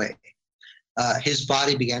 passed away. His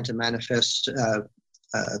body began to manifest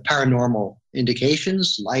paranormal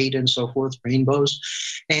indications, light and so forth, rainbows.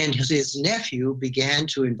 And his nephew began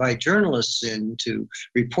to invite journalists in to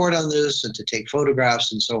report on this and to take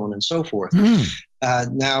photographs and so on and so forth.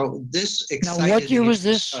 Now, this excited. Now, what year was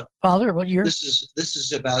this, Father? What year? This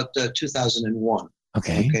is about 2001.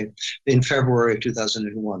 Okay. In February of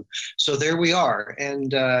 2001. So there we are, and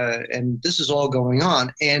this is all going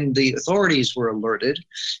on, and the authorities were alerted.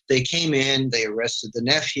 They came in, they arrested the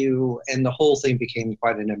nephew, and the whole thing became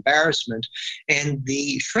quite an embarrassment, and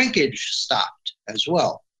the shrinkage stopped as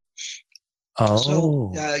well. Oh.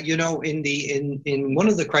 So in one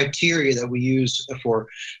of the criteria that we use for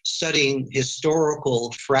studying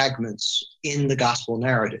historical fragments in the gospel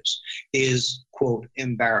narratives is, quote,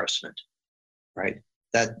 embarrassment. Right?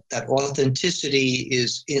 That authenticity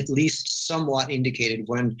is at least somewhat indicated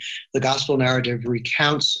when the gospel narrative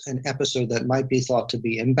recounts an episode that might be thought to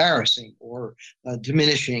be embarrassing or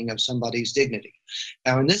diminishing of somebody's dignity.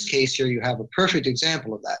 Now, in this case here, you have a perfect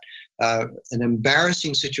example of that. An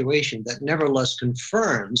embarrassing situation that nevertheless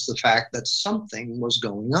confirms the fact that something was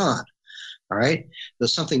going on. All right? That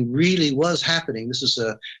something really was happening. This is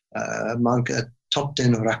a monk,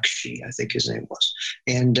 Topten Rakshi, I think his name was.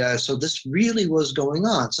 And so this really was going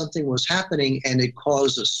on. Something was happening, and it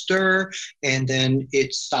caused a stir, and then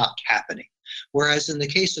it stopped happening. Whereas in the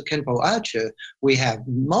case of Khenpo Ache, we have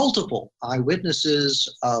multiple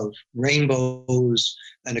eyewitnesses of rainbows,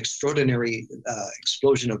 an extraordinary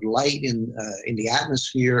explosion of light in the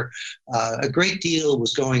atmosphere. A great deal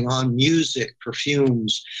was going on, music,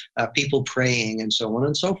 perfumes, people praying, and so on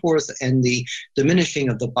and so forth. And the diminishing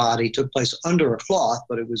of the body took place under a cloth,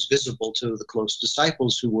 but it was visible to the close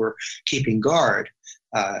disciples who were keeping guard.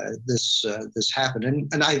 This happened.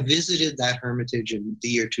 And I visited that hermitage in the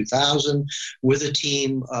year 2000 with a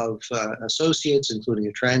team of associates, including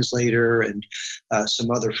a translator and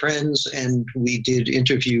some other friends, and we did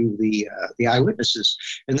interview the eyewitnesses.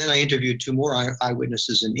 And then I interviewed two more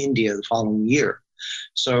eyewitnesses in India the following year.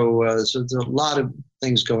 So there's a lot of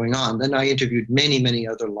things going on. Then I interviewed many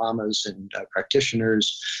other lamas and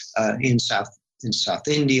practitioners in South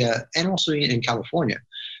India and also in California.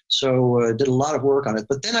 So did a lot of work on it.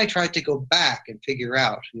 But then I tried to go back and figure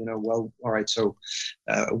out, all right, so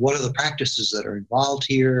what are the practices that are involved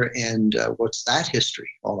here, and what's that history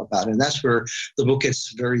all about? And that's where the book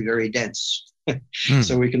gets very, very dense.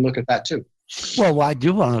 So we can look at that too. Well, I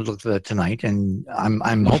do want to look at that tonight, and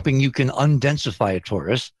I'm hoping you can undensify it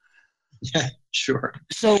for us. Yeah, sure.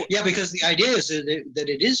 So yeah, because the idea is that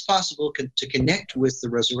it is possible to connect with the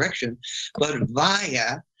resurrection, but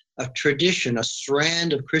via a tradition, a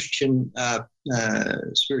strand of Christian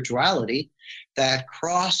spirituality that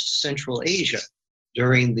crossed Central Asia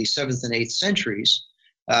during the 7th and 8th centuries,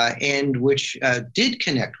 and which did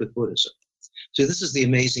connect with Buddhism. So this is the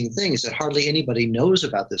amazing thing, is that hardly anybody knows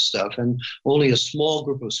about this stuff, and only a small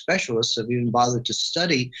group of specialists have even bothered to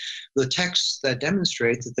study the texts that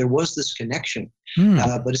demonstrate that there was this connection.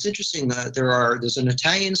 But it's interesting that there's an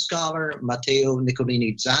Italian scholar, Matteo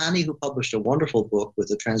Nicolini Zani, who published a wonderful book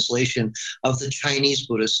with a translation of the Chinese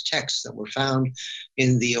Buddhist texts that were found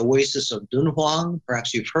in the oasis of Dunhuang.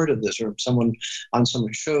 Perhaps you've heard of this, or someone on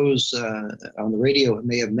some shows on the radio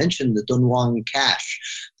may have mentioned the Dunhuang cache.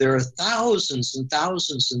 There are thousands and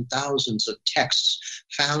thousands and thousands of texts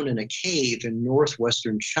found in a cave in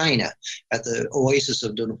northwestern China at the oasis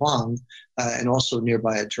of Dunhuang, and also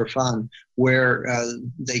nearby at Turfan, where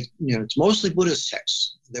it's mostly Buddhist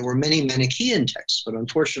texts. There were many Manichaean texts, but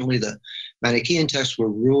unfortunately the Manichaean texts were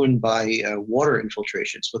ruined by water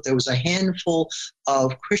infiltrations. But there was a handful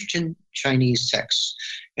of Christian Chinese texts,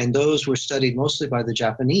 and those were studied mostly by the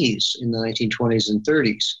Japanese in the 1920s and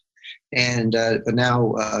 30s. And but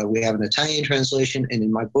now we have an Italian translation, and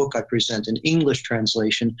in my book I present an English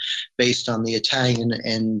translation based on the Italian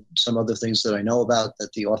and some other things that I know about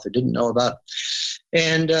that the author didn't know about.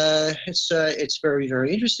 And it's very,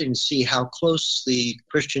 very interesting to see how close the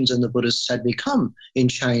Christians and the Buddhists had become in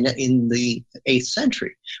China in the 8th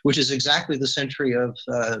century, which is exactly the century of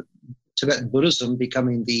Tibetan Buddhism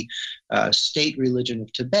becoming the state religion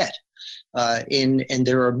of Tibet. And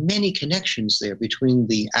there are many connections there between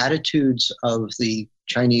the attitudes of the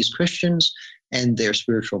Chinese Christians and their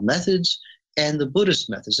spiritual methods and the Buddhist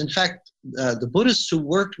methods. In fact, the Buddhists who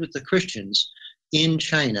worked with the Christians in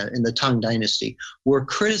China in the Tang Dynasty were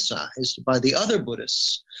criticized by the other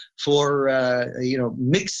Buddhists for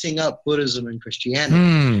mixing up Buddhism and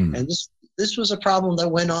Christianity. And this was a problem that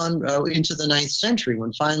went on into the 9th century,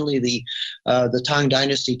 when finally the Tang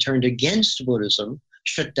Dynasty turned against Buddhism,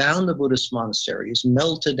 shut down the Buddhist monasteries,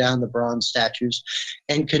 melted down the bronze statues,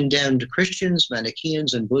 and condemned Christians,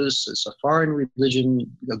 Manichaeans, and Buddhists as a foreign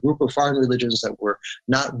religion, a group of foreign religions that were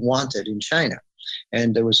not wanted in China.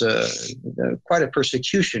 And there was quite a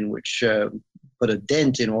persecution which put a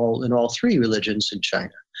dent in all three religions in China.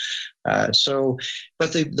 But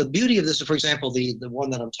the beauty of this, for example, the one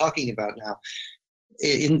that I'm talking about now,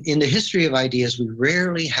 in the history of ideas, we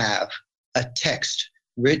rarely have a text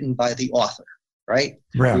written by the author. Right?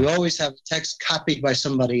 We always have text copied by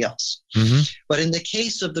somebody else. But in the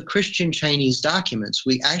case of the Christian Chinese documents,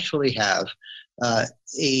 we actually have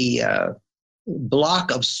a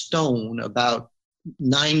block of stone about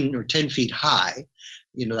 9 or 10 feet high,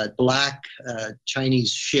 that black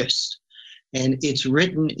Chinese schist, and it's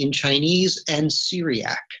written in Chinese and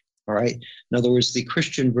Syriac. All right. In other words, the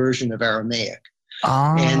Christian version of Aramaic.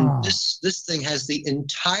 And this thing has the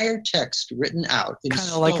entire text written out.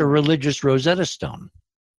 Kind of like a religious Rosetta Stone.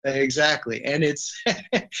 Exactly. And it's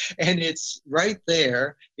right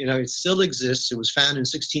there. It still exists. It was found in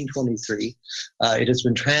 1623. It has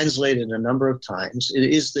been translated a number of times. It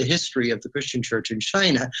is the history of the Christian church in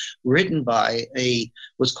China, written by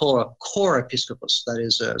what's called a core episcopus, that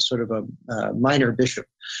is a sort of a minor bishop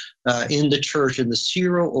in the church, in the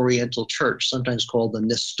Syro-Oriental church, sometimes called the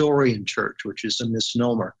Nestorian church, which is a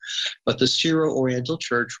misnomer. But the Syro-Oriental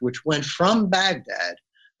church, which went from Baghdad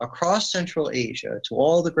across Central Asia to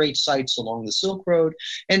all the great sites along the Silk Road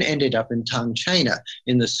and ended up in Tang, China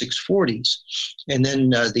in the 640s. And then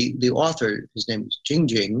the author, his name is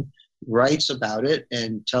Jingjing, writes about it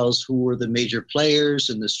and tells who were the major players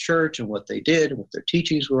in this church and what they did and what their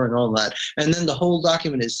teachings were and all that. And then the whole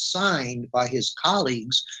document is signed by his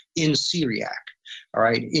colleagues in Syriac. All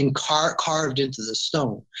right, carved into the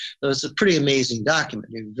stone. So it's a pretty amazing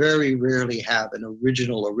document. You very rarely have an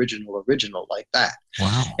original like that.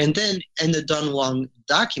 Wow. And then in the Dunhuang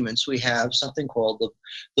documents, we have something called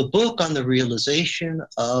the Book on the Realization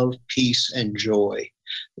of Peace and Joy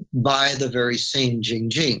by the very same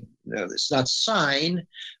Jingjing. It's not signed,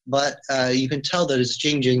 but you can tell that it's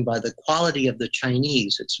Jingjing by the quality of the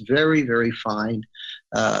Chinese. It's very, very fine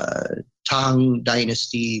Tang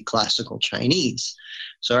Dynasty classical Chinese.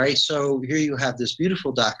 So here you have this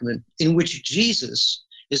beautiful document in which Jesus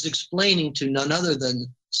is explaining to none other than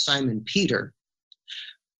Simon Peter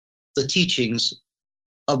the teachings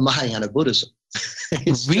of Mahayana Buddhism.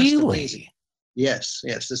 It's really? Just amazing. Yes.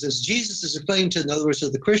 This is Jesus is explaining to, in other words, to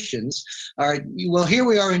the Christians, all right, well, here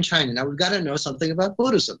we are in China. Now we've got to know something about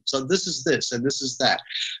Buddhism. So this is this and this is that.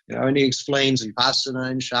 And he explains Vipassana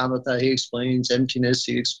and Shamatha. He explains emptiness.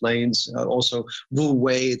 He explains also Wu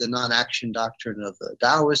Wei, the non-action doctrine of the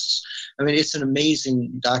Taoists. I mean, it's an amazing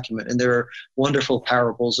document. And there are wonderful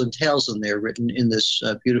parables and tales in there written in this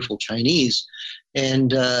beautiful Chinese.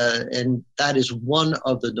 And that is one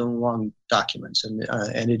of the Dunhuang documents, and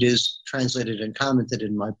it is translated and commented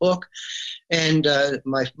in my book. And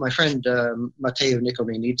my friend Matteo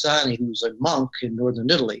Nicolini Zani, who's a monk in northern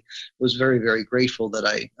Italy, was very, very grateful that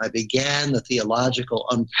I began the theological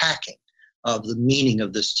unpacking of the meaning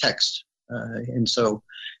of this text And so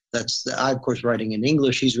I'm, of course, writing in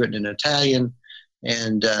English. He's written in Italian.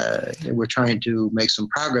 And we're trying to make some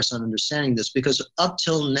progress on understanding this, because up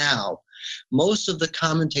till now, most of the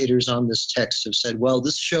commentators on this text have said, well,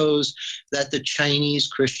 this shows that the Chinese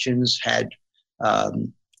Christians had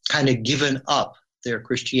kind of given up their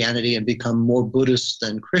Christianity and become more Buddhist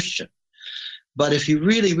than Christian. But if you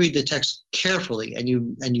really read the text carefully and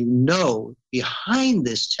you know behind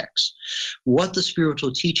this text what the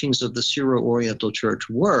spiritual teachings of the Syro-Oriental Church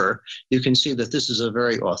were, you can see that this is a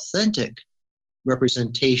very authentic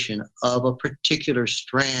representation of a particular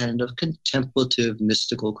strand of contemplative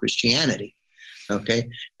mystical Christianity. Okay,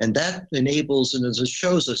 and that enables and it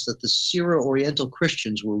shows us that the Syro-Oriental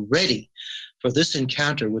Christians were ready for this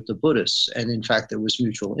encounter with the Buddhists, and in fact, there was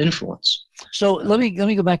mutual influence. So let me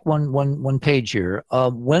go back one page here.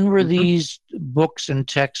 When were these books and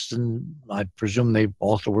texts, and I presume they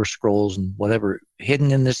also were scrolls and whatever,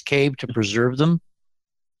 hidden in this cave to preserve them?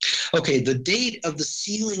 Okay, the date of the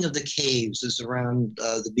sealing of the caves is around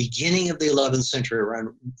the beginning of the 11th century, around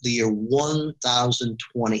the year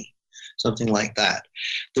 1020, something like that.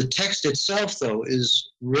 The text itself, though,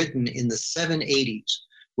 is written in the 780s,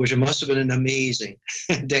 which must have been an amazing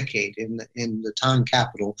decade in the Tang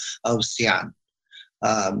capital of Xi'an.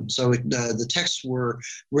 The texts were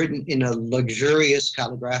written in a luxurious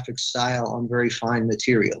calligraphic style on very fine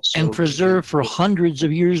materials. And preserved for hundreds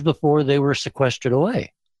of years before they were sequestered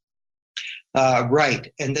away.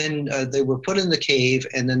 Right, and then they were put in the cave,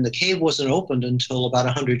 and then the cave wasn't opened until about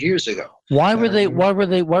 100 years ago. Why were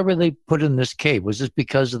they put in this cave? Was this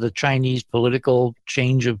because of the Chinese political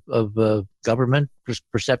change of government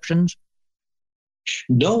perceptions?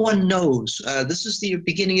 No one knows. This is the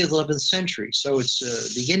beginning of the 11th century, so it's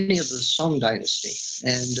the beginning of the Song dynasty,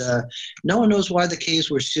 and no one knows why the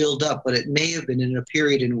caves were sealed up, but it may have been in a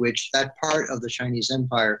period in which that part of the Chinese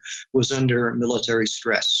empire was under military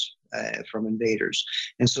stress from invaders.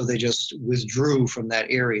 And so they just withdrew from that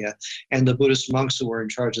area. And the Buddhist monks who were in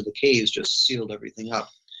charge of the caves just sealed everything up.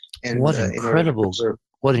 And what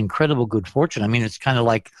incredible good fortune. I mean, it's kind of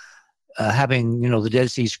like having, the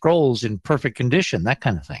Dead Sea Scrolls in perfect condition, that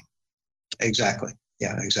kind of thing. Exactly.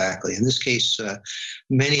 Yeah, exactly. In this case,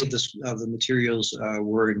 many of the materials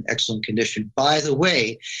were in excellent condition. By the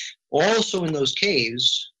way, also in those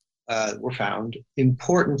caves, were found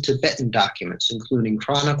important Tibetan documents, including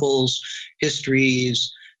chronicles, histories,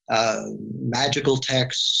 magical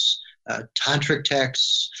texts, tantric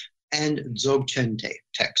texts, and Dzogchen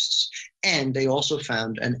texts. And they also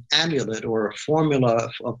found an amulet or a formula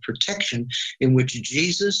of protection in which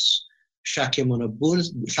Jesus, Shakyamuni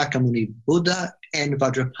Buddha, and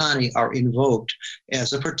Vajrapani are invoked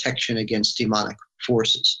as a protection against demonic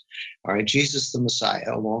forces. All right, Jesus the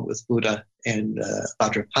Messiah, along with Buddha and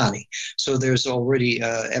Vajrapani. So there's already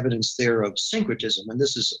evidence there of syncretism, and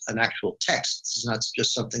this is an actual text. This is not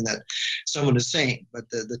just something that someone is saying, but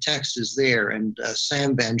the text is there, and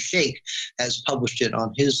Sam Van Schaik has published it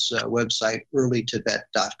on his website,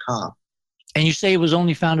 earlytibet.com. And you say it was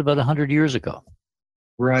only found about 100 years ago.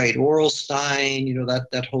 Right, Orelstein,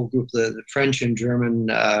 that whole group, the French and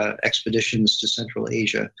German expeditions to Central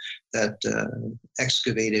Asia that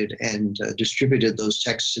excavated and distributed those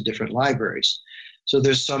texts to different libraries. So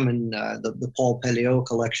there's some in the Paul Pelliot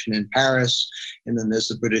collection in Paris, and then there's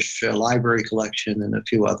the British Library collection and a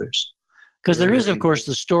few others. Because there is, of course,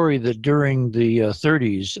 the story that during the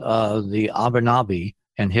 30s, the Abernabi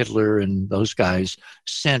and Hitler and those guys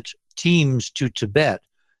sent teams to Tibet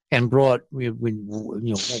and brought,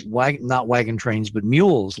 not wagon trains, but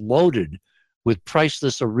mules loaded with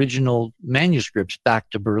priceless original manuscripts back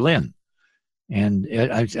to Berlin. And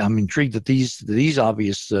I'm intrigued that these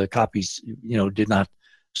obvious copies, did not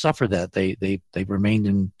suffer that. They remained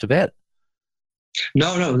in Tibet.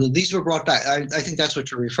 No, these were brought back. I think that's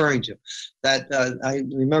what you're referring to. That I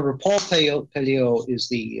remember Paul Pelliot is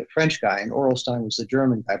the French guy, and Orelstein was the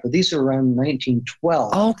German guy. But these are around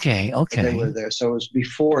 1912. Okay. They were there, so it was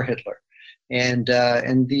before Hitler.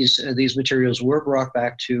 And these materials were brought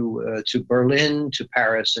back to Berlin, to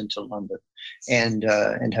Paris, and to London, and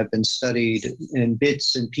have been studied in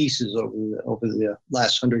bits and pieces over the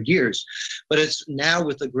last 100 years. But it's now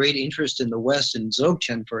with a great interest in the West, in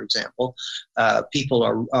Dzogchen, for example, people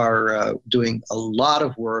are doing a lot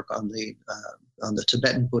of work on the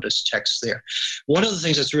Tibetan Buddhist texts there. One of the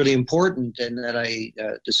things that's really important, and that I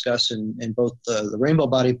discuss in both the Rainbow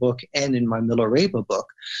Body book and in my Milarepa book,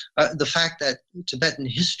 the fact that Tibetan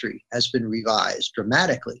history has been revised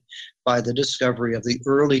dramatically by the discovery of the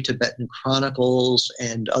early Tibetan chronicles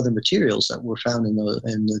and other materials that were found in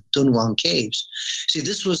the Dunhuang caves. See,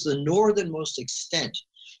 this was the northernmost extent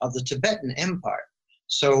of the Tibetan Empire.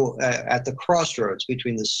 So at the crossroads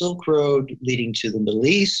between the Silk Road leading to the Middle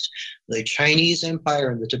East, the Chinese Empire,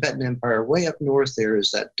 and the Tibetan Empire, way up north, there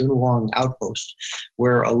is that Dunhuang outpost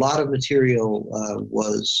where a lot of material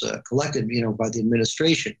was collected, by the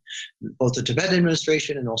administration, both the Tibetan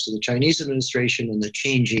administration and also the Chinese administration, and the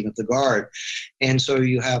changing of the guard. And so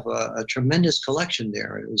you have a tremendous collection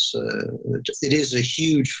there. It is a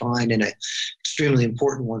huge find and an extremely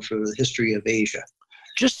important one for the history of Asia.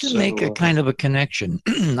 Just to make a kind of a connection,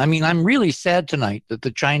 I mean, I'm really sad tonight that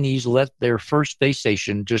the Chinese let their first space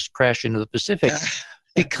station just crash into the Pacific,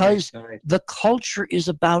 because the culture is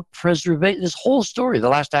about preservation. This whole story, the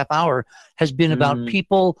last half hour, has been about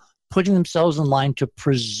people putting themselves in line to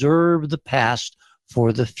preserve the past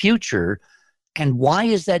for the future. And why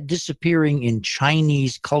is that disappearing in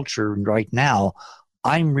Chinese culture right now?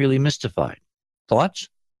 I'm really mystified. Thoughts?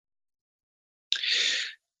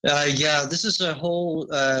 This is a whole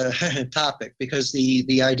topic, because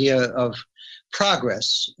the idea of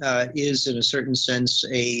progress is, in a certain sense,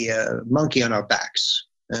 a monkey on our backs.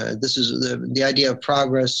 This is the idea of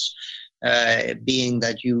progress being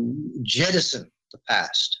that you jettison the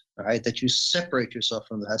past, right? That you separate yourself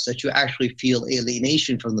from the past, that you actually feel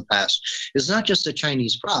alienation from the past. It's not just a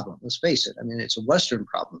Chinese problem, let's face it. I mean, it's a Western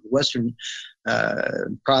problem, Western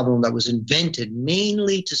problem that was invented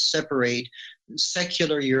mainly to separate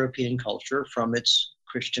secular European culture from its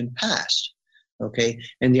Christian past, okay?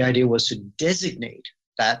 And the idea was to designate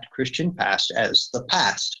that Christian past as the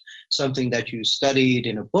past, something that you studied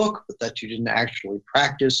in a book, but that you didn't actually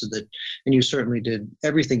practice, and you certainly did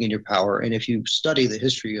everything in your power. And if you study the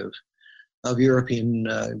history of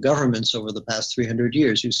European governments over the past 300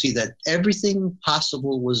 years, you see that everything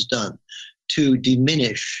possible was done to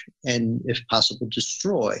diminish and, if possible,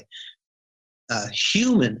 destroy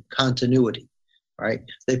human continuity. Right?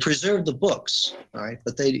 They preserved the books, all right,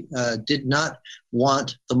 but they did not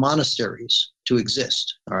want the monasteries to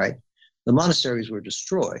exist. All right, the monasteries were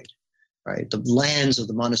destroyed. Right, the lands of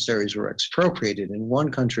the monasteries were expropriated in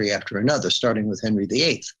one country after another, starting with Henry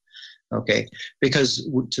VIII. Okay, because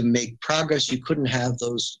to make progress, you couldn't have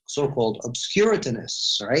those so-called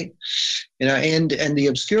obscurantists, right? And the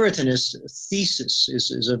obscurantinist thesis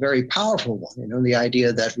is a very powerful one. The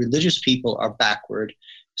idea that religious people are backward.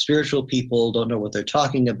 Spiritual people don't know what they're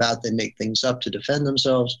talking about. They make things up to defend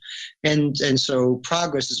themselves. And so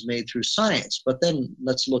progress is made through science. But then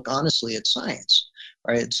let's look honestly at science.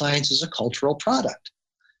 Right? Science is a cultural product.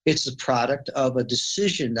 It's the product of a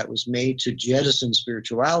decision that was made to jettison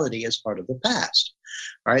spirituality as part of the past.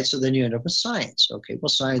 All right, so then you end up with science. Okay, well,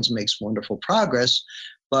 science makes wonderful progress,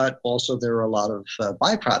 but also there are a lot of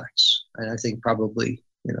byproducts. And I think probably,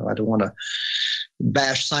 I don't want to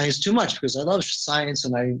bash science too much, because I love science,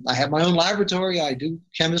 and I have my own laboratory. I do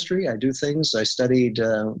chemistry. I do things. I studied,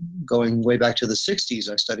 going way back to the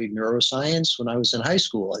 60s, I studied neuroscience when I was in high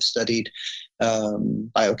school. I studied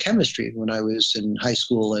biochemistry when I was in high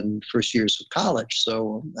school and first years of college.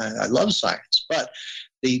 So I love science. But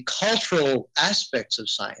the cultural aspects of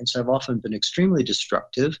science have often been extremely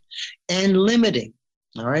destructive and limiting.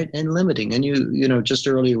 All right, and limiting. And just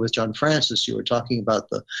earlier with John Francis, you were talking about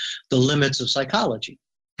the limits of psychology.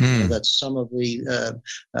 That some of the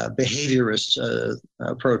behaviorist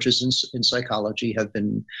approaches in psychology have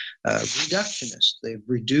been reductionist. They've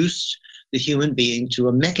reduced the human being to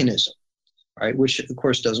a mechanism, right? Which, of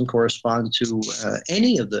course, doesn't correspond to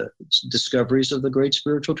any of the discoveries of the great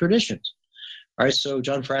spiritual traditions. All right, so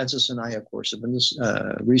John Francis and I, of course, have been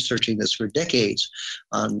researching this for decades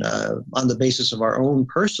on the basis of our own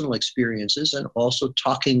personal experiences, and also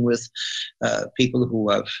talking with people who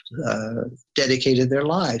have dedicated their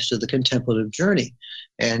lives to the contemplative journey.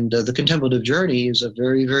 And the contemplative journey is a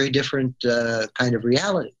very, very different kind of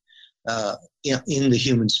reality in the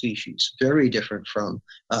human species, very different from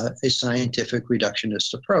a scientific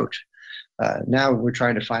reductionist approach. Now we're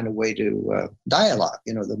trying to find a way to dialogue.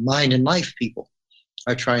 The mind and life people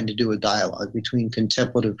are trying to do a dialogue between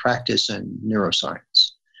contemplative practice and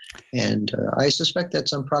neuroscience. And I suspect that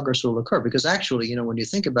some progress will occur, because actually, when you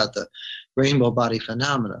think about the rainbow body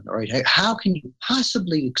phenomenon, all right, how can you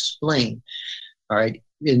possibly explain, all right,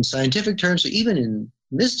 in scientific terms, or even in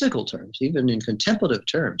mystical terms, even in contemplative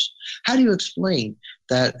terms, how do you explain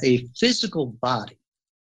that a physical body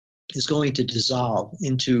is going to dissolve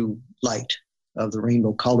into light of the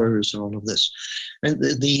rainbow colors and all of this? And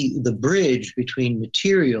the bridge between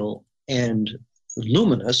material and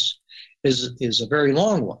luminous is a very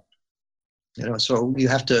long one. So you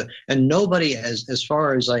have to, and nobody, as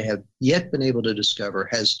far as I have yet been able to discover,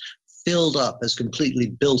 has completely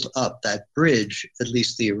built up that bridge, at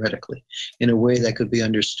least theoretically, in a way that could be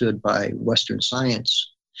understood by Western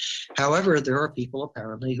science. However, there are people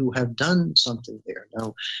apparently who have done something there.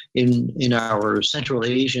 Now, in our Central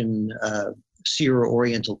Asian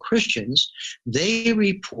Syro-Oriental Christians, they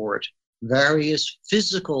report various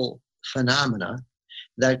physical phenomena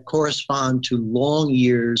that correspond to long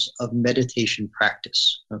years of meditation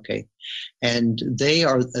practice, okay? And they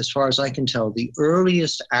are, as far as I can tell, the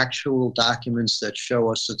earliest actual documents that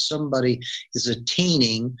show us that somebody is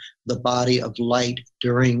attaining the body of light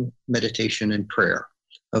during meditation and prayer.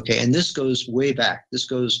 Okay, and this goes way back. This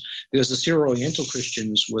goes because the Syro-Oriental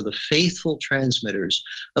Christians were the faithful transmitters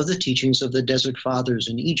of the teachings of the Desert Fathers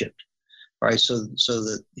in Egypt. All right, so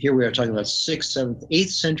that here we are talking about 6th, 7th, 8th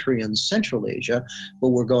century in Central Asia, but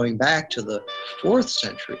we're going back to the 4th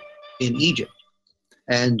century in Egypt.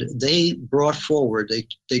 And they brought forward,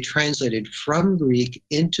 they translated from Greek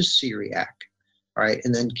into Syriac, all right,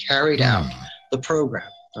 and then carried out the program.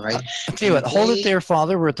 All right. I'll tell you what, hold it there,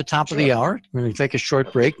 Father. We're at the top of the hour. We're going to take a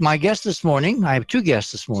short break. My guest this morning, I have two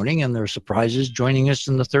guests this morning, and there are surprises joining us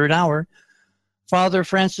in the third hour. Father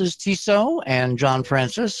Francis Tissot and John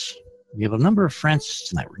Francis. We have a number of Francis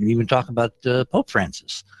tonight. We're going to even talk about Pope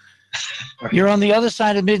Francis. You're on the other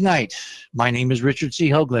side of midnight. My name is Richard C.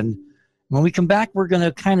 Hoagland. When we come back, we're going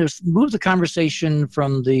to kind of move the conversation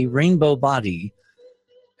from the rainbow body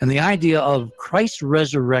and the idea of Christ's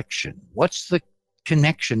resurrection. What's the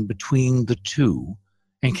connection between the two,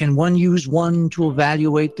 and can one use one to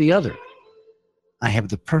evaluate the other? I have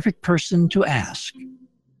the perfect person to ask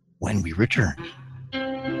when we return.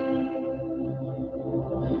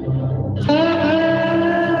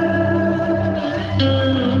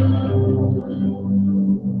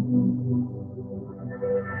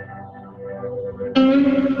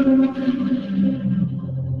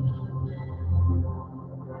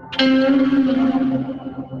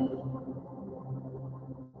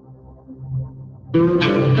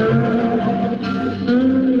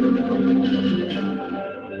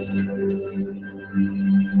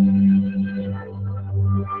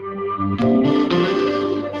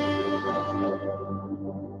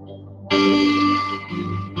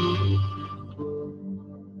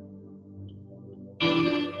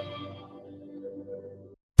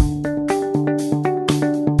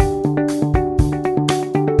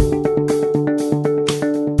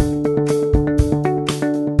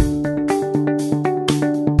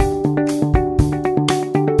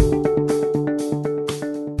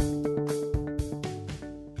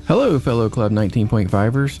 Hello, fellow Club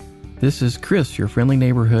 19.5ers. This is Chris, your friendly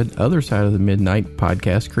neighborhood Other Side of the Midnight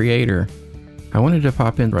podcast creator. I wanted to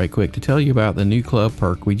pop in right quick to tell you about the new club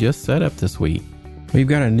perk we just set up this week. We've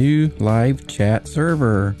got a new live chat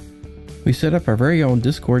server. We set up our very own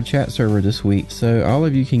Discord chat server this week so all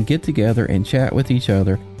of you can get together and chat with each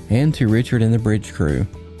other and to Richard and the Bridge crew.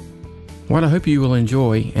 What I hope you will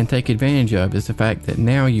enjoy and take advantage of is the fact that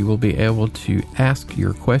now you will be able to ask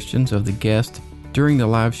your questions of the guest during the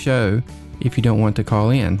live show if you don't want to call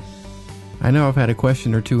in. I know I've had a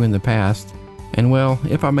question or two in the past, and well,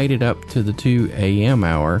 if I made it up to the 2 a.m.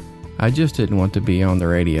 hour, I just didn't want to be on the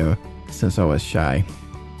radio since I was shy.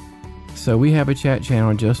 So we have a chat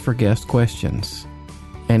channel just for guest questions.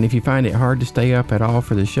 And if you find it hard to stay up at all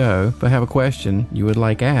for the show, but have a question you would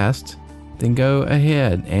like asked, then go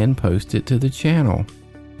ahead and post it to the channel.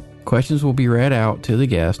 Questions will be read out to the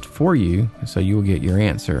guest for you, so you will get your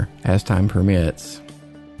answer as time permits.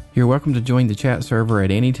 You're welcome to join the chat server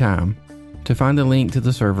at any time. To find the link to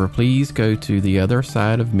the server, please go to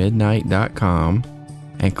theothersideofmidnight.com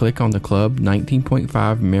and click on the Club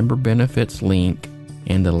 19.5 member benefits link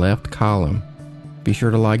in the left column. Be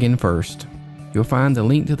sure to log in first. You'll find the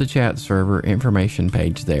link to the chat server information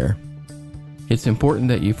page there. It's important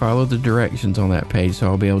that you follow the directions on that page so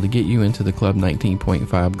I'll be able to get you into the Club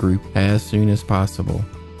 19.5 group as soon as possible.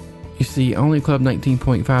 You see, only Club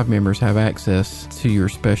 19.5 members have access to your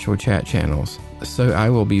special chat channels, so I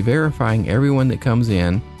will be verifying everyone that comes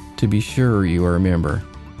in to be sure you are a member.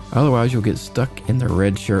 Otherwise, you'll get stuck in the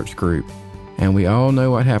Red Shirts group, and we all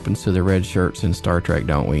know what happens to the Red Shirts in Star Trek,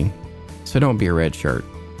 don't we? So don't be a Red Shirt.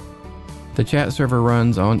 The chat server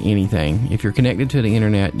runs on anything. If you're connected to the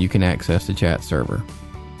internet, you can access the chat server.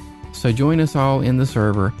 So join us all in the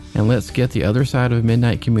server and let's get the Other Side of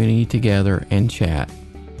Midnight community together and chat.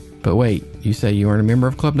 But wait, you say you aren't a member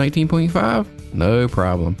of Club 19.5? No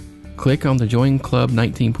problem. Click on the Join Club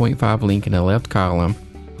 19.5 link in the left column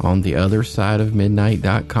on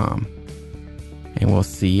theothersideofmidnight.com. And we'll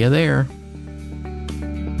see you there.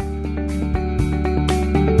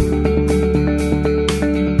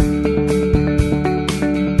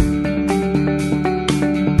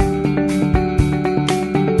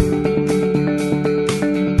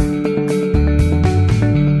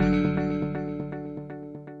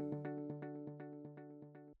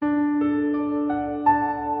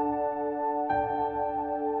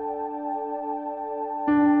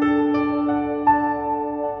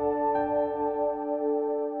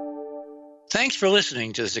 Thanks for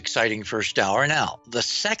listening to this exciting first hour. Now, the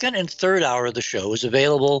second and third hour of the show is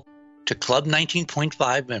available to Club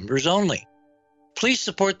 19.5 members only. Please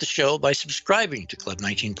support the show by subscribing to Club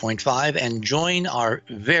 19.5 and join our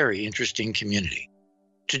very interesting community.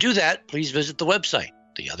 To do that, please visit the website,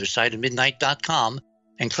 theothersideofmidnight.com,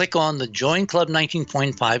 and click on the Join Club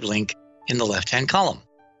 19.5 link in the left-hand column.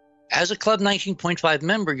 As a Club 19.5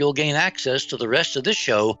 member, you'll gain access to the rest of this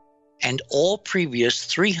show and all previous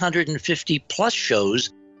 350-plus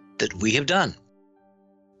shows that we have done.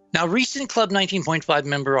 Now, recent Club 19.5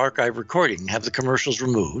 member archive recordings have the commercials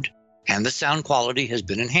removed, and the sound quality has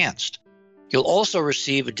been enhanced. You'll also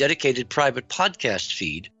receive a dedicated private podcast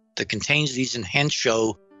feed that contains these enhanced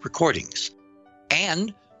show recordings.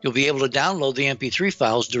 And you'll be able to download the MP3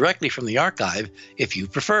 files directly from the archive if you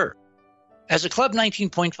prefer. As a Club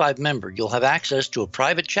 19.5 member, you'll have access to a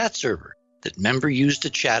private chat server that members use to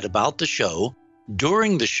chat about the show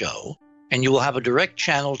during the show, and you will have a direct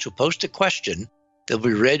channel to post a question that will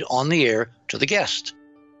be read on the air to the guest.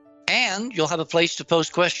 And you'll have a place to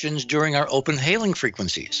post questions during our open hailing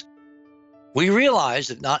frequencies. We realize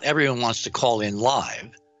that not everyone wants to call in live,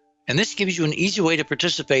 and this gives you an easy way to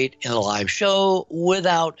participate in a live show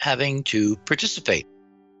without having to participate.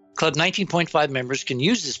 Club 19.5 members can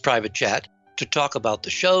use this private chat to talk about the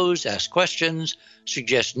shows, ask questions,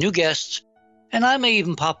 suggest new guests, and I may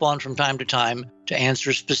even pop on from time to time to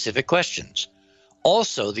answer specific questions.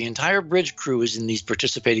 Also, the entire Bridge crew is in these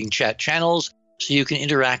participating chat channels, so you can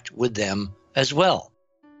interact with them as well.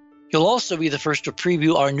 You'll also be the first to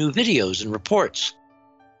preview our new videos and reports.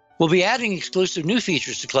 We'll be adding exclusive new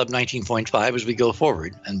features to Club 19.5 as we go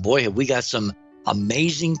forward, and boy, have we got some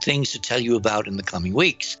amazing things to tell you about in the coming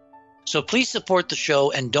weeks. So please support the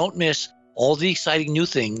show and don't miss all the exciting new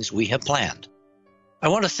things we have planned. I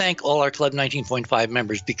want to thank all our Club 19.5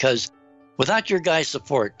 members because without your guys'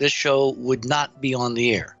 support, this show would not be on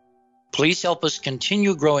the air. Please help us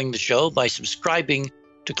continue growing the show by subscribing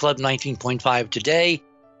to Club 19.5 today.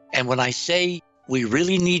 And when I say we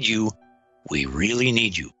really need you, we really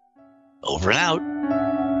need you. Over and out.